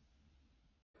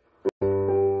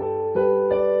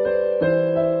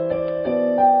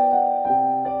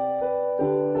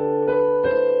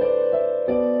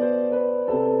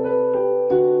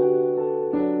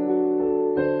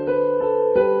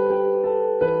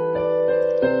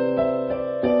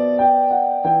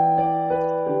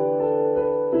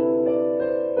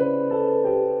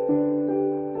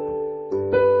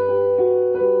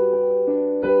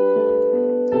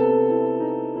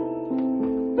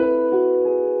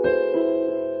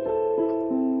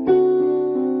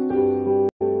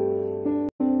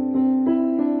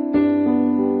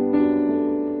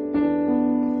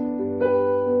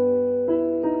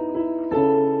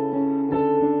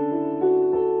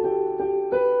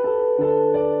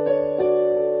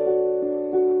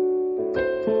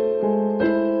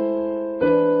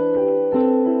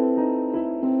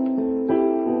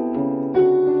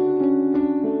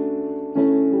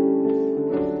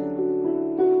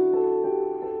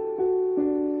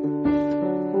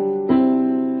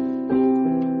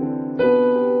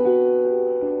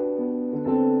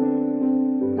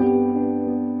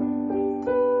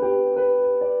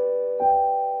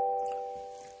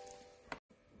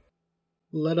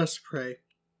 Let us pray.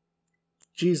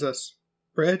 Jesus,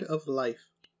 bread of life,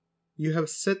 you have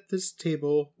set this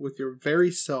table with your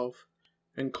very self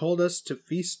and called us to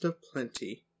feast of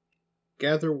plenty.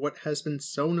 Gather what has been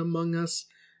sown among us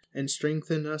and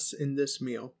strengthen us in this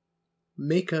meal.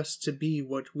 Make us to be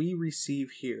what we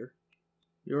receive here,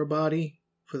 your body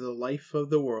for the life of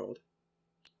the world.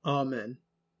 Amen.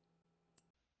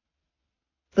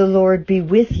 The Lord be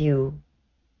with you,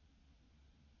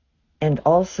 and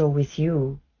also with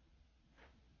you.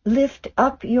 Lift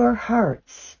up your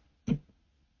hearts.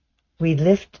 We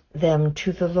lift them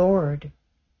to the Lord.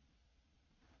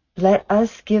 Let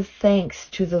us give thanks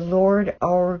to the Lord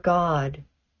our God.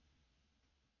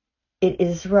 It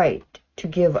is right to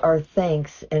give our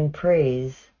thanks and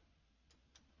praise.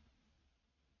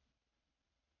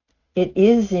 It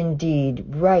is indeed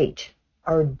right,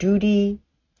 our duty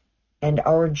and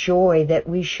our joy, that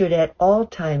we should at all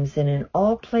times and in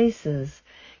all places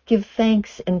give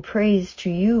thanks and praise to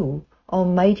you,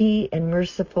 Almighty and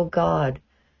merciful God,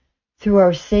 through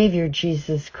our Savior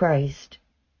Jesus Christ,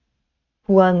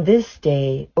 who on this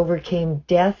day overcame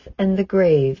death and the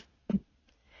grave,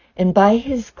 and by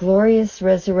his glorious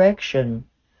resurrection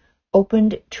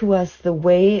opened to us the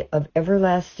way of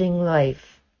everlasting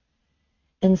life.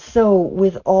 And so,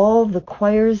 with all the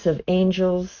choirs of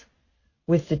angels,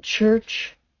 with the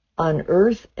church on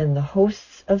earth and the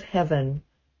hosts of heaven,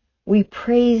 we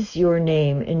praise your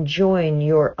name and join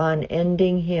your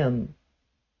unending hymn.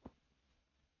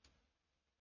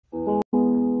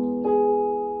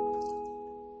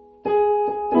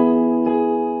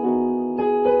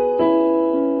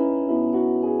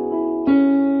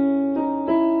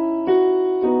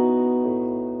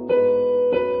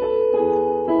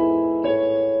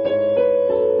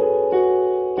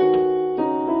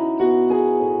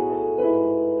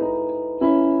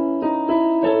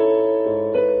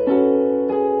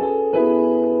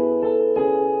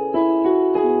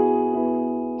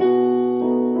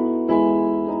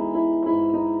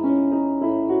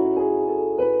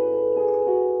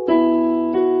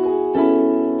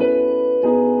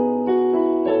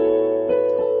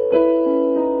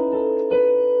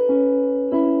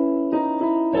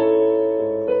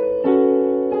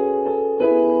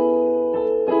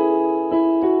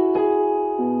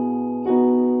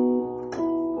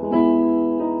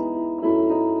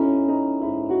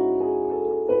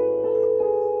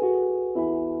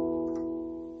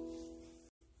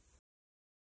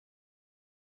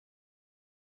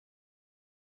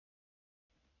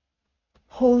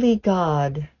 Holy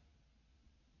God,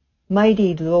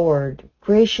 mighty Lord,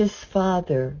 gracious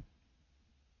Father,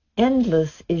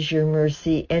 endless is your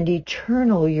mercy and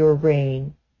eternal your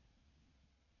reign.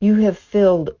 You have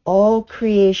filled all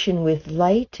creation with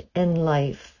light and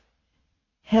life.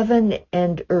 Heaven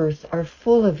and earth are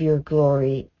full of your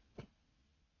glory.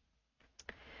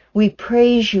 We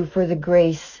praise you for the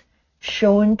grace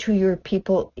shown to your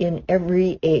people in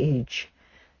every age,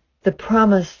 the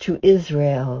promise to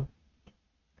Israel,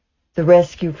 the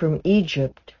rescue from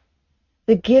Egypt,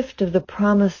 the gift of the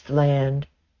promised land,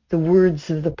 the words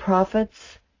of the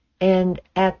prophets, and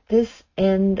at this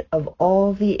end of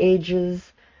all the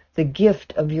ages, the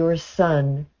gift of your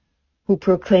Son, who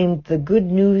proclaimed the good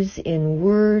news in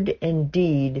word and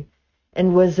deed,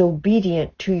 and was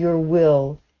obedient to your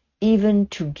will, even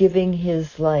to giving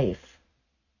his life.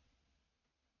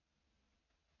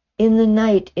 In the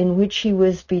night in which he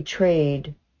was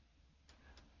betrayed,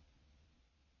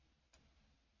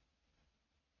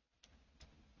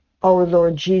 our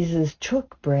Lord Jesus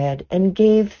took bread and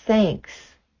gave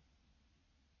thanks,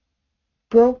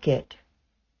 broke it,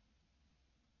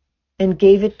 and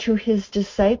gave it to his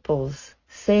disciples,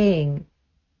 saying,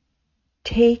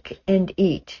 "Take and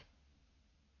eat.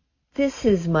 This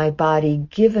is my body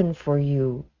given for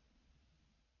you.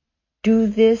 Do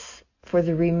this for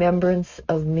the remembrance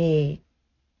of me."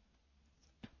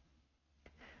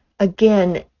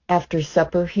 Again, after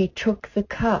supper, he took the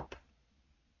cup,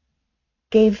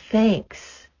 gave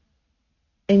thanks,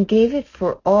 and gave it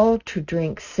for all to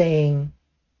drink, saying,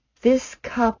 "This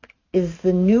cup is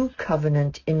the new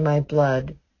covenant in my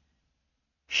blood,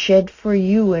 shed for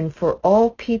you and for all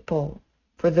people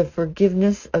for the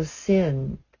forgiveness of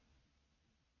sin.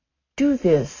 Do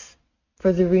this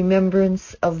for the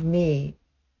remembrance of me."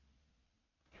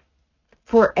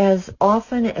 For as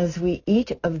often as we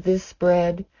eat of this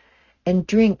bread and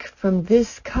drink from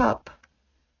this cup,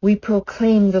 we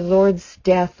proclaim the Lord's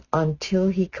death until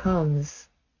he comes.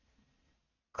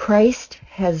 Christ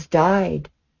has died.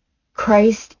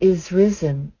 Christ is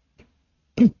risen.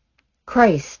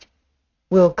 Christ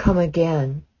will come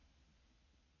again.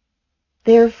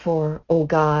 Therefore, O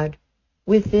God,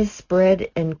 with this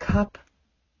bread and cup,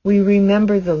 We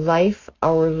remember the life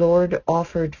our Lord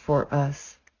offered for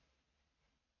us.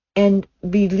 And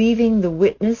believing the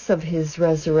witness of his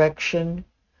resurrection,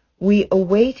 we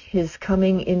await his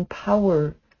coming in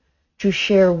power to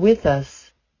share with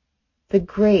us the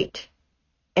great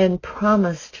and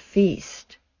promised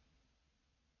feast.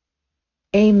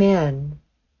 Amen.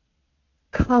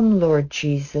 Come, Lord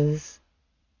Jesus.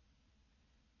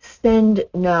 Send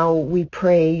now, we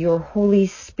pray, your Holy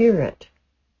Spirit,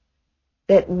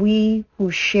 that we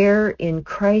who share in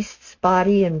Christ's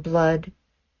body and blood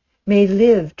may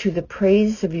live to the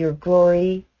praise of your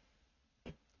glory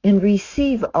and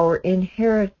receive our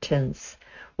inheritance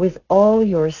with all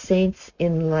your saints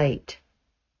in light.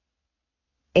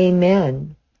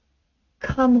 Amen.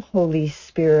 Come, Holy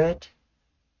Spirit.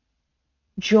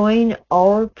 Join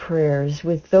our prayers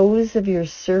with those of your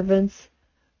servants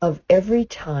of every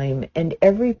time and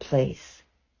every place,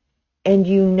 and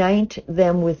unite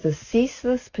them with the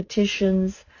ceaseless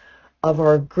petitions of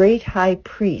our great high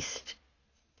priest,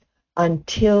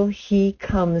 until he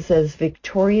comes as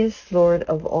victorious Lord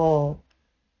of all.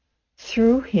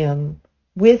 Through him,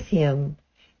 with him,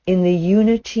 in the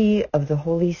unity of the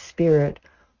Holy Spirit,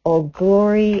 all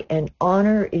glory and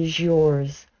honor is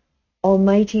yours,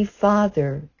 Almighty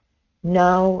Father,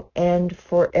 now and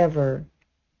forever.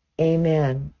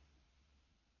 Amen.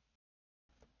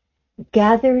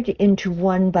 Gathered into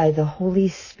one by the Holy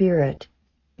Spirit,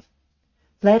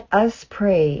 let us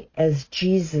pray as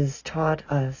Jesus taught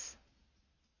us.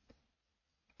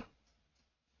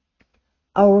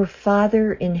 Our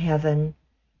Father in heaven,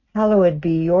 hallowed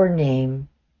be your name.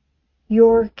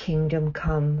 Your kingdom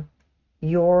come,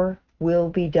 your will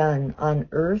be done on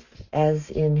earth as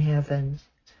in heaven.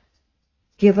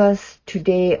 Give us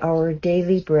today our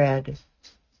daily bread.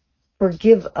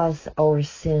 Forgive us our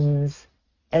sins,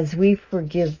 as we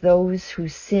forgive those who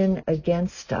sin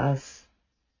against us.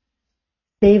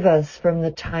 Save us from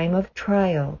the time of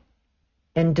trial,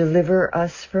 and deliver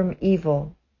us from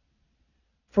evil.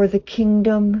 For the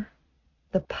kingdom,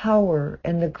 the power,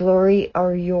 and the glory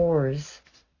are yours,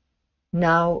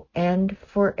 now and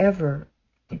forever.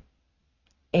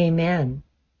 Amen.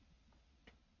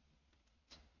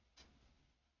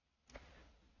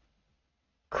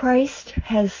 Christ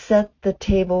has set the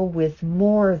table with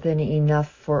more than enough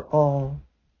for all.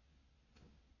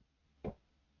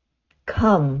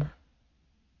 Come.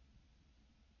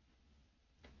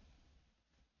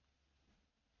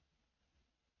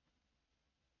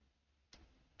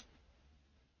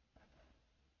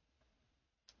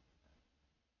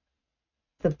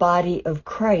 The body of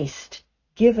Christ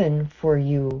given for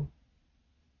you.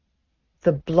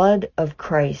 The blood of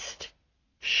Christ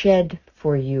shed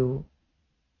for you.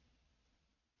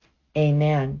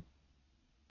 Amen.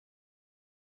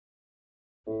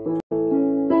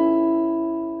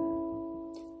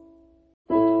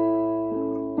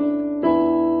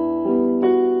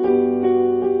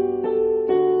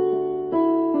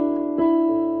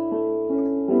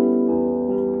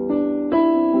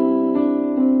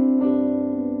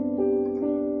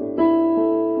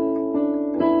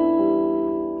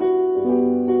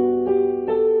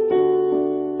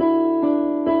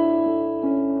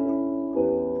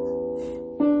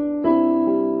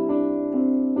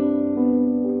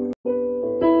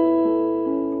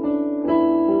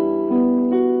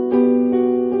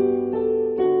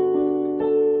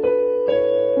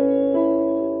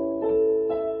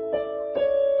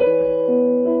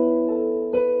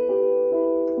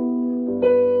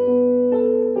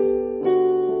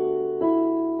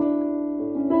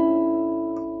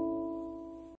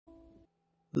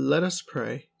 Let us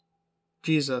pray.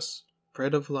 Jesus,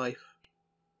 bread of life,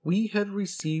 we have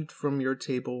received from your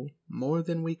table more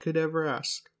than we could ever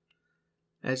ask.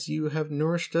 As you have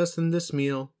nourished us in this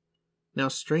meal, now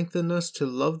strengthen us to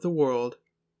love the world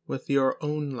with your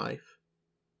own life.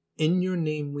 In your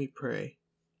name we pray.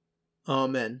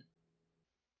 Amen.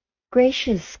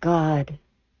 Gracious God,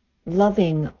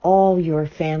 loving all your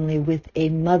family with a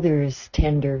mother's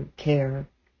tender care,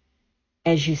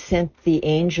 as you sent the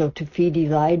angel to feed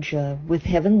Elijah with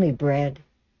heavenly bread,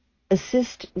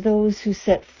 assist those who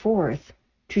set forth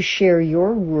to share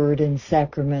your word and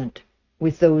sacrament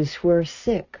with those who are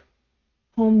sick,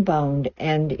 homebound,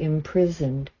 and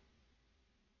imprisoned.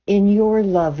 In your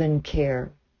love and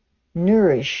care,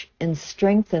 nourish and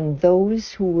strengthen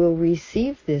those who will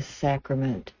receive this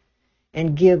sacrament,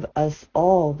 and give us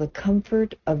all the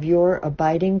comfort of your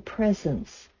abiding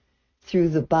presence through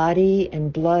the body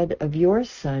and blood of your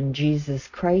Son, Jesus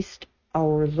Christ,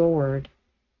 our Lord.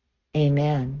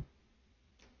 Amen.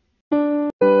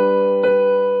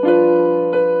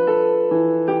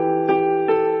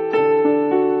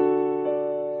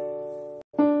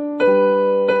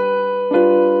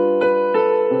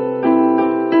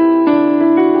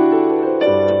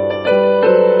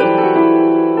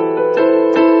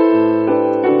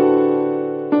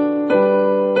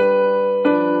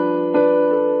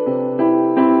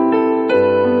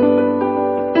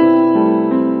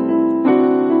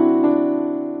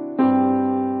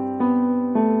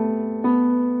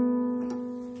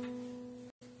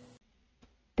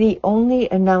 The only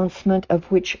announcement of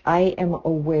which I am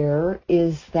aware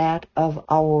is that of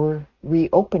our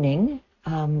reopening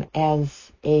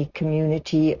as a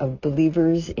community of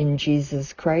believers in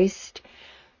Jesus Christ,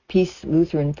 Peace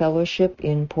Lutheran Fellowship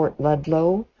in Port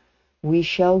Ludlow. We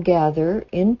shall gather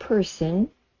in person,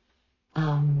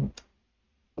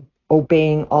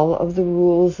 obeying all of the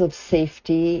rules of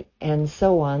safety and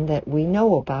so on that we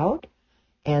know about,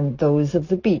 and those of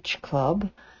the Beach Club,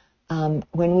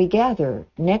 when we gather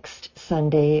next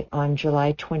Sunday on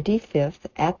July 25th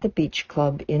at the Beach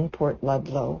Club in Port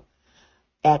Ludlow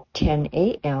at 10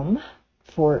 a.m.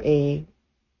 for a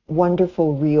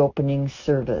wonderful reopening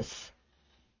service.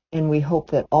 And we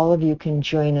hope that all of you can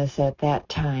join us at that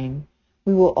time.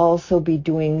 We will also be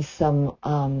doing some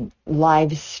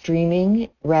live streaming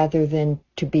rather than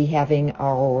to be having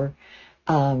our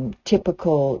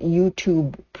typical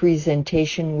YouTube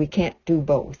presentation. We can't do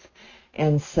both.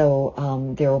 And so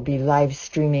there will be live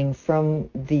streaming from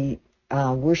the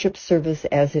worship service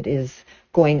as it is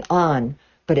going on,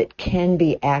 but it can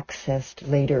be accessed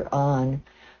later on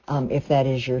if that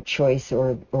is your choice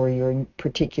or your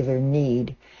particular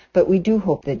need. But we do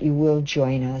hope that you will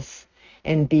join us,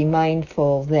 and be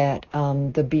mindful that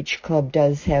the Beach Club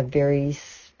does have very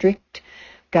strict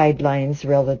guidelines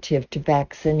relative to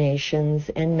vaccinations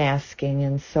and masking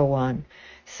and so on.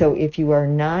 So if you are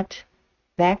not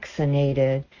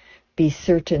vaccinated, be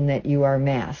certain that you are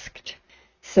masked.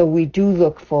 So we do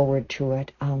look forward to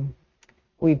it.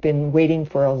 We've been waiting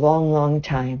for a long, long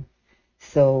time.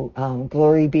 So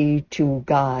glory be to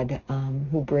God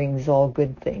who brings all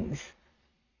good things.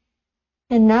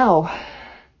 And now,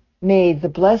 may the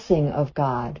blessing of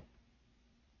God,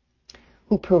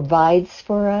 who provides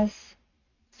for us,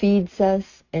 feeds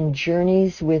us, and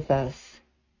journeys with us,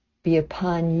 be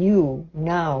upon you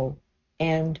now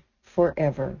and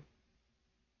forever.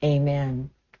 Amen.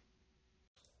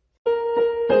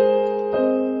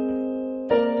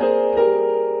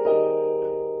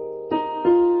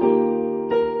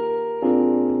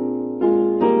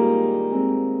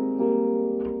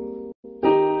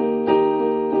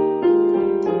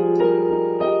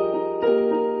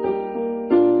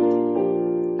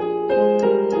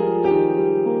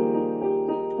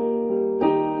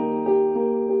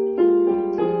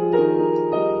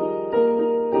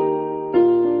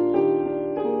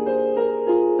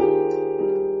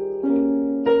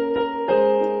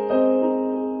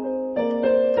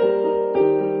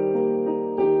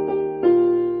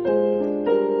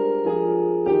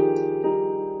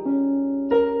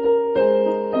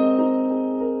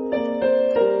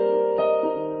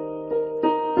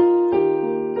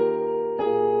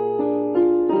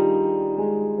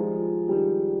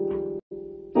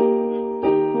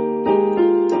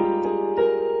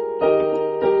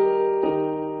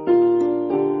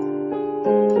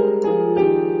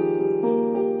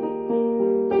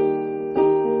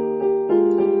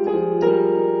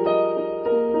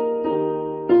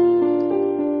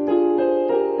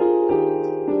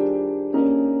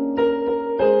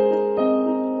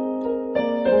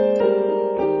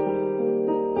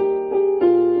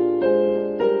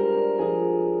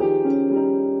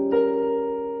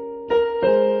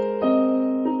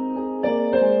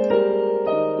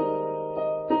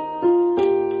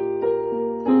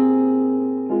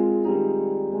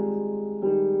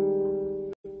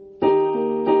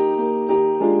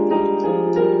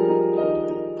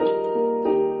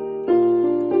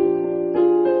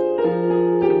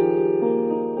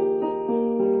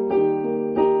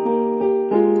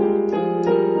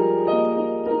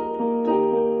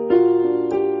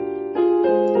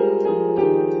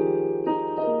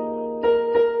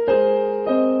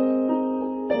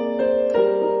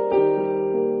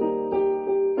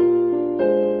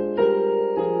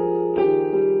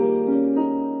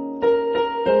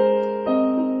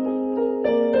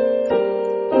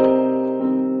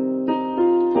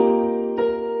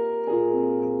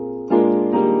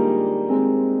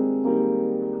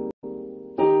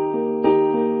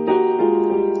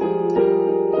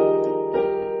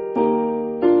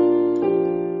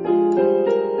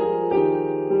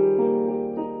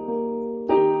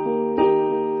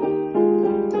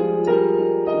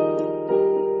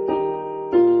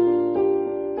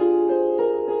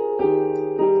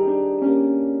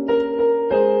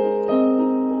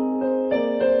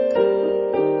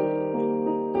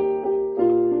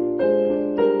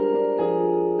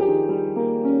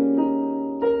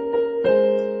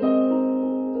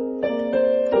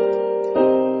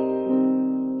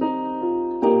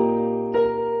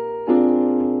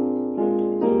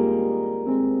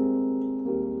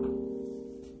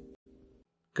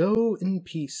 Go in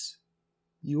peace.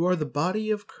 You are the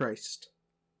body of Christ.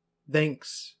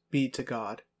 Thanks be to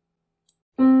God.